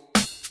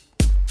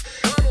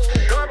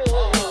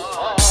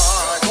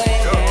 blame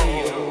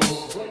Daniels,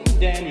 blame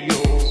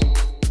Daniels.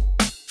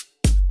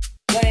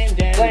 Blame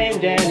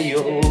Daniels,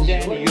 blame Daniels. Blame Daniels,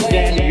 blame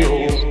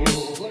Daniels.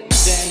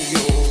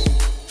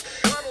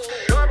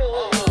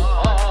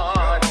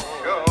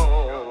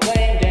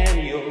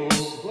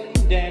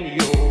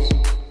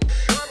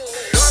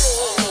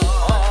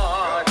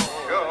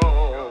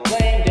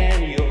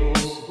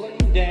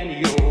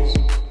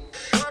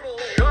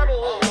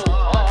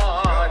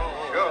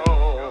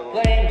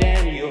 Blame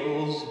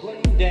Daniels,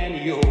 blame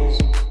Daniels.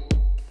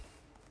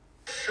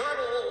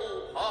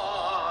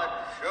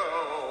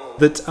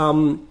 That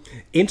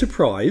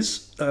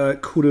Enterprise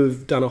could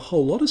have done a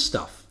whole lot of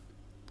stuff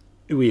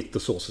with the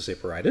saucer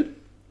separated.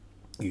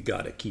 You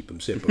got to keep them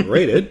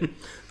separated.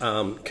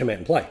 Come out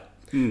and play.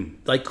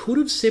 They could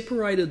have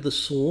separated the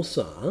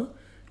saucer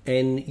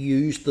and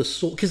used the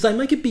saucer because they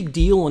make a big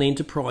deal on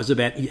Enterprise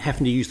about you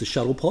having to use the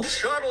shuttle pods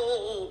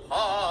Shuttle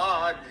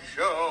Pod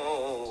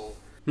Show.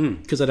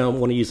 because they don't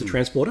want to use the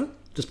transporter,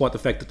 despite the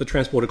fact that the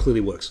transporter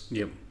clearly works.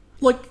 Yep.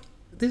 Like,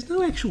 there's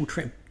no actual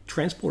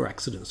transporter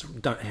accidents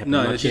don't happen No,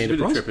 much there's in just a bit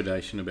of Enterprise.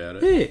 trepidation about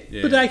it.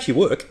 Yeah, but they actually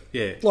work.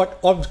 Yeah.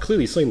 Like, I've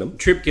clearly seen them.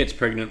 Trip gets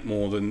pregnant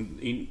more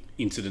than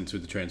incidents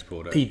with the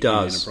transporter. He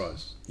does. In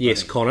Enterprise.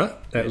 Yes, Connor.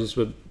 That was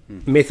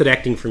method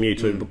acting from you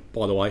too,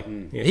 by the way.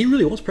 Yeah, he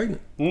really was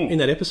pregnant in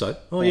that episode.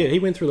 Oh, yeah, he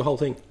went through the whole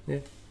thing. Yeah.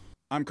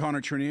 I'm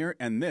Connor Trenier,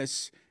 and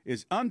this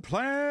is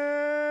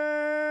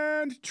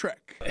Unplanned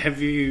Trek.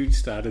 Have you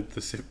started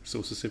the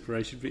saucer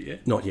separation bit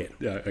yet? Not yet.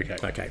 No, okay.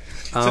 Okay.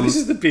 So this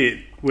is the bit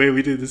where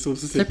we do the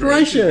saucer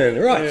separation.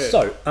 Separation, right. Yeah.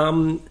 So,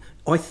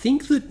 I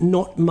think that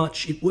not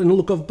much... and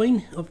look, I've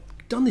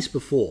done this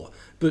before,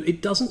 but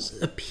it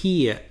doesn't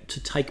appear to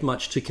take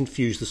much to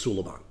confuse the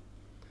Suliban.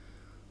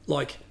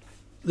 Like,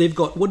 they've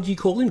got... What do you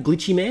call him?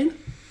 Glitchy Man?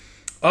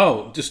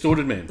 Oh,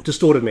 Distorted Man.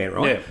 Distorted Man,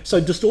 right? Yeah.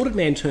 So Distorted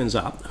Man turns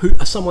up, who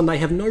are someone they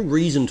have no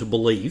reason to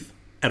believe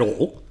at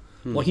all.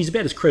 Like, he's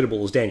about as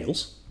credible as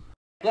Daniels.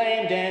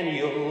 Blame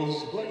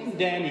Daniels, blame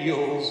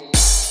Daniels.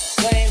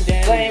 Blame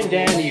Daniels, blame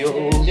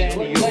Daniels,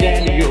 blame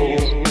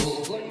Daniels.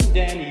 Blame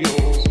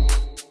Daniels,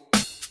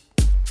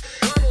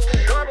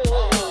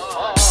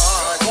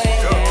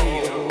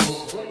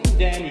 blame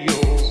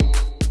Daniels.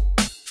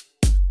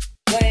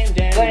 Blame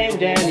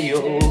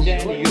Daniels,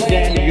 blame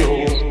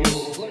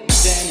Daniels, blame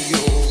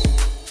Daniels.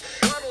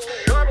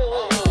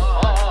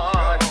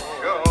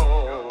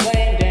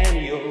 Blame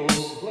Daniels,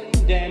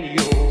 blame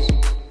Daniels.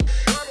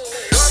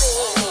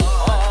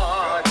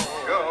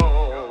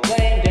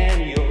 Blame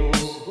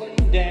Daniels,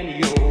 blame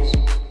Daniels.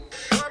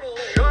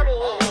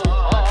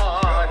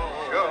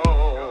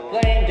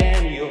 Blame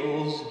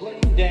Daniels,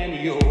 blame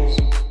Daniels.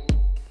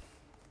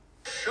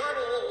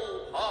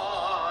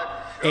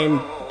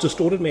 And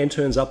Distorted Man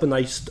turns up and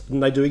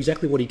they do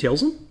exactly what he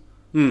tells them.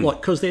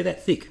 Like, because they're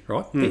that thick,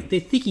 right? They're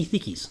thicky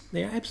thickies.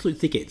 They're absolute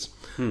thickheads.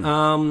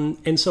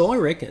 And so I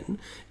reckon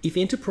if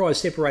Enterprise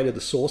separated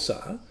the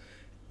saucer,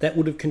 that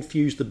would have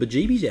confused the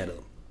bejeebies out of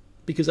them.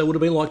 because they would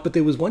have been like, but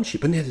there was one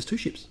ship, and now there's two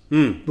ships.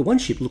 The one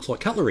ship looks like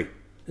cutlery,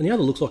 and the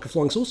other looks like a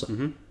flying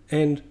saucer.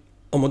 And,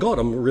 oh my God,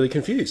 I'm really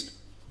confused.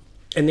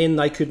 And then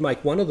they could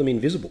make one of them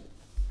invisible.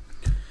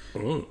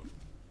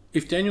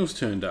 If Daniel's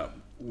turned up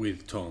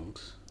with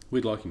tongs,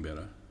 we'd like him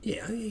better.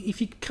 Yeah,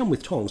 if you come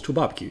with tongs to a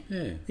barbecue.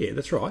 Yeah.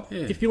 That's right. Yeah.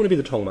 If you want to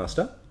be the tong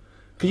master.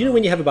 Because you know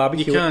when you have a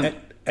barbecue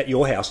at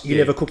your house, you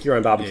never cook your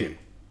own barbecue. Yeah.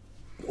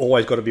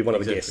 Always got to be one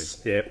of the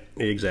guests. Yeah,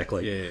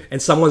 exactly. Yeah.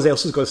 And someone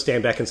else has got to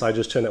stand back and say,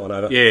 just turn that one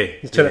over. Yeah.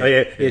 Just turn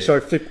it,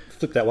 sorry, flip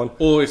that one.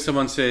 Or if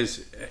someone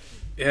says,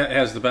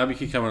 how's the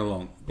barbecue coming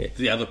along? Yeah.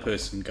 The other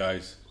person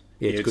goes,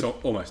 it's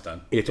almost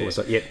done. Yeah, it's almost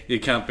done. Yeah. You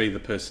can't be the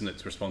person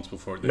that's responsible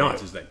for it that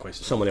answers that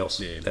question. Someone else.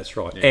 Yeah. That's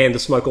right. Yeah. And the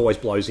smoke always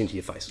blows into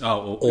your face.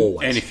 Oh,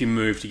 always. And if you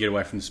move to get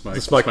away from the smoke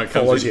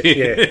follows comes you.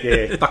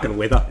 in. Yeah. Fucking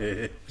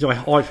weather. So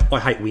I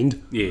hate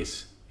wind.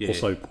 Yes. Yeah.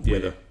 Also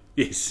weather.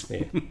 Yes.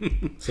 Yeah.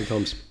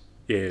 Sometimes.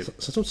 Yeah.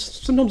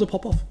 Sometimes I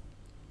pop off.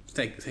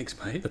 Thanks,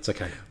 mate. That's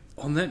okay.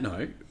 On that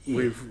note,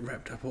 we've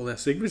wrapped up all our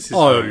segments this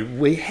week.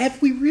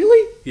 We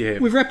really? Yeah.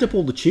 We've wrapped up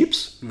all the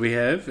chips. We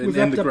have, We've and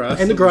wrapped the up- grass.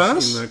 and the that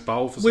was grass. in the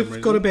bowl for some We've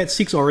reason. got about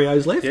 6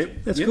 Oreos left.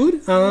 Yep. That's Yep.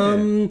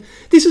 good.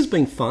 This has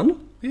been fun.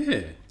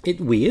 Yeah.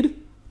 It's weird,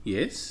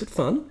 Yes. but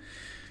fun.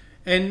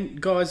 And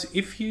guys,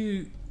 if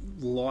you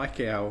like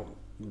our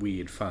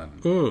weird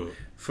fun,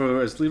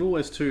 for as little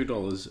as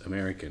 $2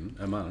 American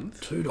a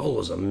month,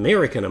 $2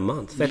 American a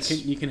month. That's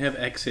you can have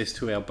access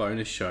to our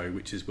bonus show,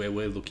 which is where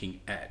we're looking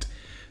at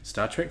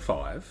Star Trek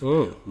 5.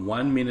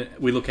 1 minute.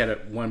 We look at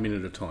it 1 minute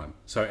at a time.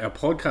 So our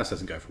podcast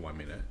doesn't go for 1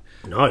 minute.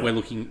 No.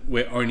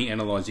 We're only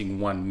analysing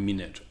 1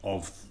 minute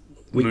of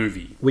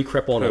movie. we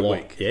crap on per a lot.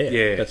 week.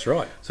 Yeah, that's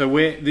right. So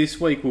this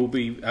week we'll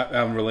be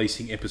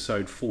releasing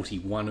episode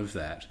 41 of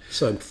that.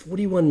 So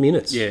 41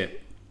 minutes. Yeah.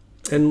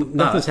 And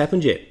nothing's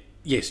happened yet.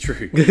 Yes,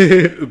 true.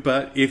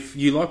 But if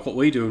you like what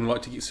we do and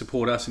like to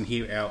support us and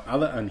hear our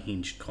other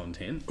unhinged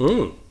content,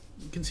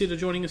 consider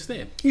joining us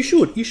there. You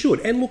should.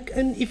 And look,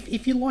 and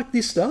if you like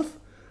this stuff,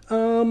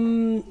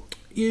 you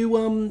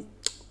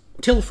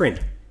tell a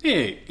friend.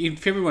 Yeah,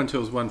 if everyone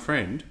tells one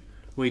friend,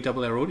 we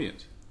double our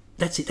audience.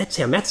 That's it. That's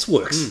how maths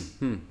works.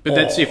 But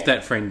that's if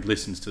that friend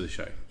listens to the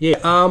show. Yeah.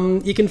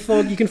 You can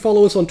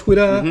follow us on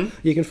Twitter.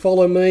 You can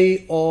follow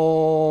me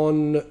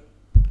on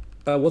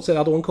what's that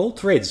other one called?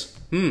 Threads.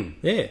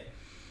 Yeah.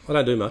 I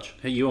don't do much.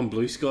 Are you on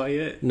Blue Sky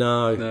yet?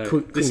 No.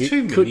 There's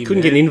too many, couldn't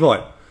man. get an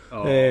invite.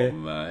 Oh, mate.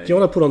 mate. Do you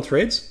know what I put on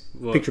Threads?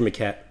 What? Picture of my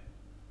cat.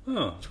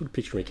 Oh, Just put a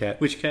picture of my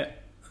cat. which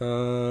cat?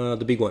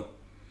 The big one,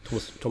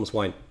 Thomas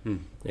Wayne.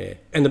 Yeah,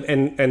 and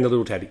the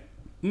little tabby,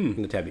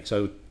 and the tabby.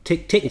 So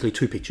technically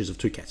 2 pictures of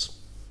 2 cats.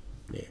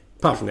 Yeah.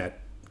 Apart from that,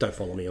 don't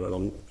follow me on it.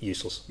 I'm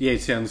useless. Yeah,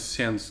 it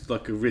sounds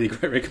like a really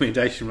great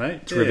recommendation, mate.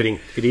 It's riveting.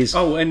 It is.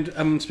 Oh, and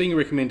speaking of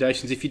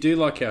recommendations, if you do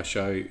like our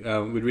show,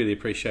 we'd really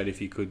appreciate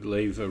if you could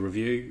leave a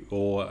review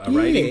or a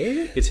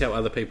rating. It's how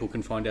other people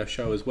can find our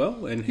show as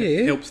well, and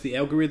helps the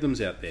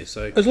algorithms out there.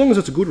 So, As long as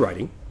it's a good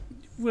rating.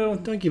 well,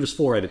 Don't give us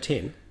 4 out of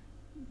 10.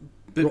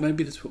 but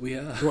maybe that's what we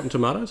are. Rotten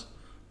Tomatoes.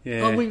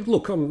 Yeah. Oh,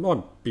 look,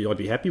 I'd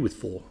be happy with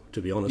 4,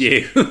 to be honest. Yeah.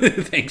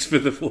 Thanks for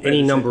the 4.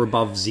 Any number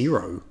above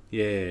 0,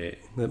 Yeah.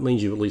 that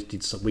means you at least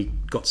did some. We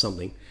got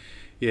something.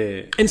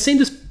 Yeah. And send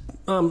us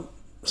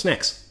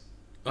snacks.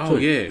 Oh,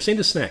 Food. yeah. Send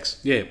us snacks.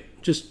 Yeah.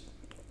 Just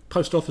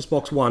Post Office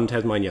Box 1,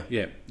 Tasmania.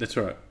 Yeah. That's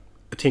right.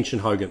 Attention,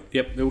 Hogan.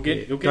 Yep. It'll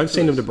get Don't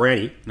send them to us.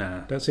 Brownie. Nah.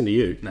 Don't send to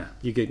you. Nah.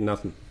 You get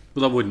nothing.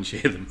 Well, I wouldn't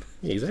share them.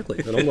 Yeah, exactly.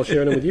 And I'm not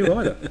sharing them with you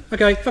either.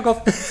 Okay, fuck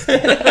off.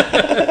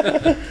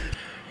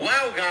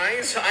 Wow,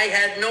 guys, I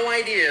had no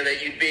idea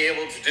that you'd be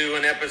able to do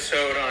an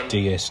episode on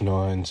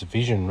DS9's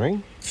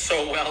Visionary.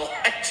 so well.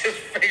 I just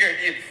figured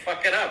you'd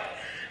fuck it up.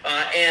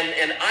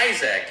 And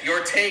Isaac,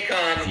 your take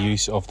on The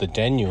use of the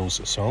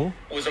Daniels song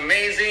was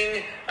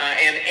amazing.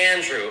 And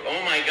Andrew,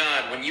 oh my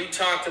God, when you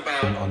talked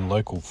about on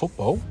local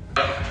football.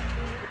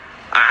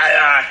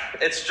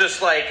 It's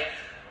just like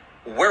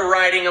we're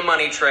riding a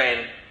money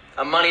train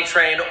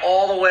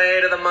all the way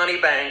to the money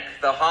bank,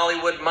 the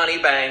Hollywood money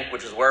bank,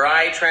 which is where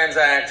I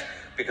transact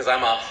because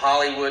I'm a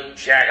Hollywood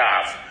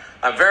jagoff.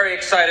 I'm very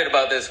excited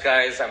about this,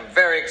 guys. I'm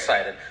very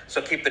excited.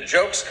 So keep the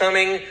jokes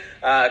coming,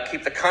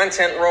 keep the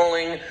content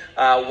rolling.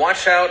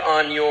 Watch out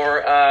on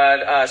your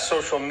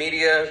social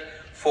media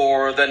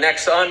for the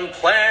next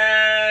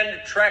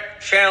unplanned Trek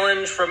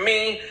challenge from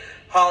me,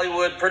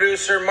 Hollywood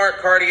producer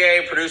Mark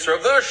Cartier, producer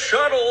of the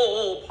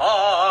Shuttle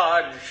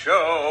Pod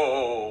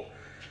Show.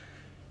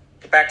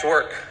 Get back to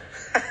work.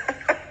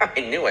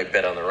 I knew I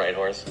bet on the right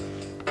horse.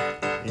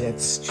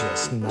 It's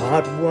just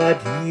not what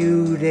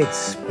you'd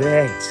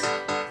expect.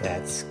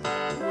 That's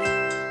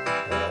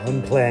an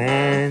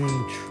unplanned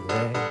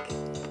trek.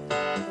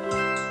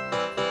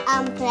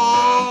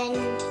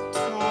 Unplanned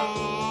trek.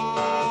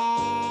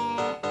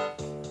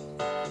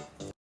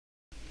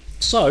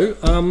 So,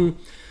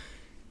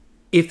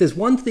 if there's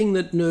one thing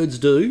that nerds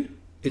do,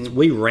 it's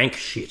we rank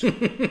shit.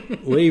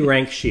 We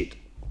rank shit.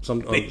 I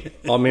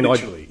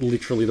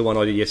literally the one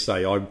I did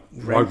yesterday. I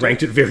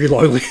ranked it very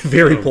lowly,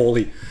 very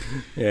poorly.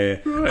 Yeah.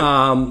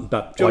 Do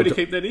But you want me to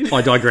keep that in?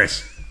 I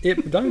digress.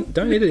 Don't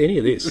edit any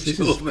of this. This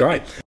is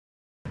great.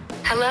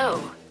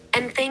 Hello,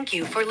 and thank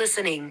you for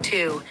listening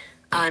to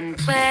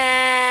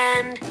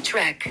Unplanned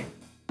Trek.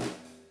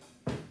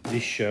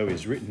 This show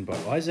is written by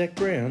Isaac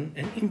Brown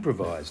and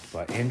improvised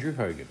by Andrew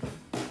Hogan.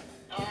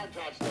 I'm Todd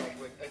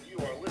Starkwick, and you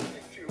are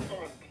listening to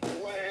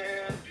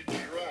Unplanned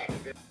Trek.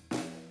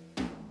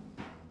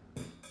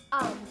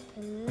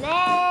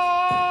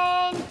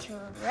 Unplanned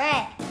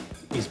Trek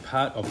is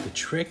part of the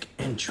Trek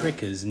and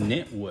Trekkers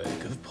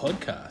network of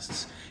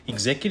podcasts,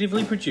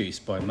 executively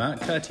produced by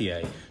Mark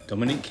Cartier,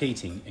 Dominic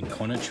Keating, and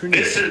Connor Trinier.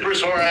 This is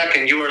Bruce Horak,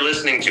 and you are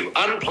listening to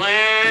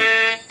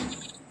Unplanned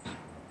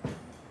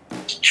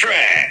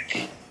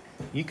Trek.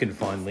 You can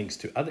find links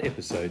to other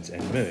episodes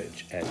and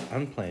merch at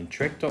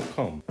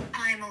unplannedtrek.com.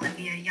 I'm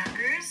Olivia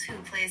Youngers, who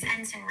plays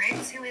Ensign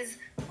Riggs, who is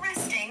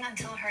resting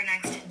until her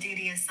next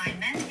duty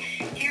assignment.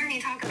 Hear me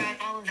talk about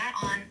all of that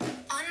on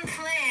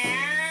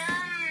Unplanned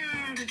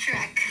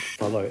Trek.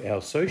 Follow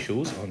our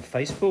socials on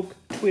Facebook,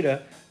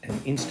 Twitter,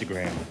 and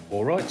Instagram,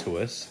 or write to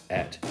us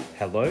at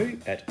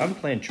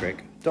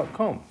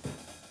hello@unplannedtrek.com.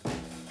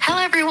 Hello,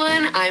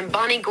 everyone. I'm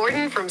Bonnie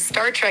Gordon from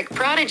Star Trek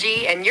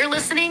Prodigy, and you're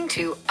listening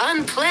to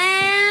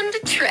Unplanned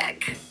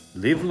Trek.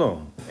 Live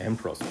long and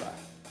prosper.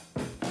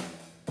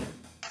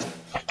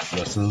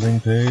 Wrestling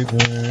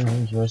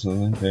papers,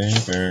 wrestling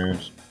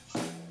papers.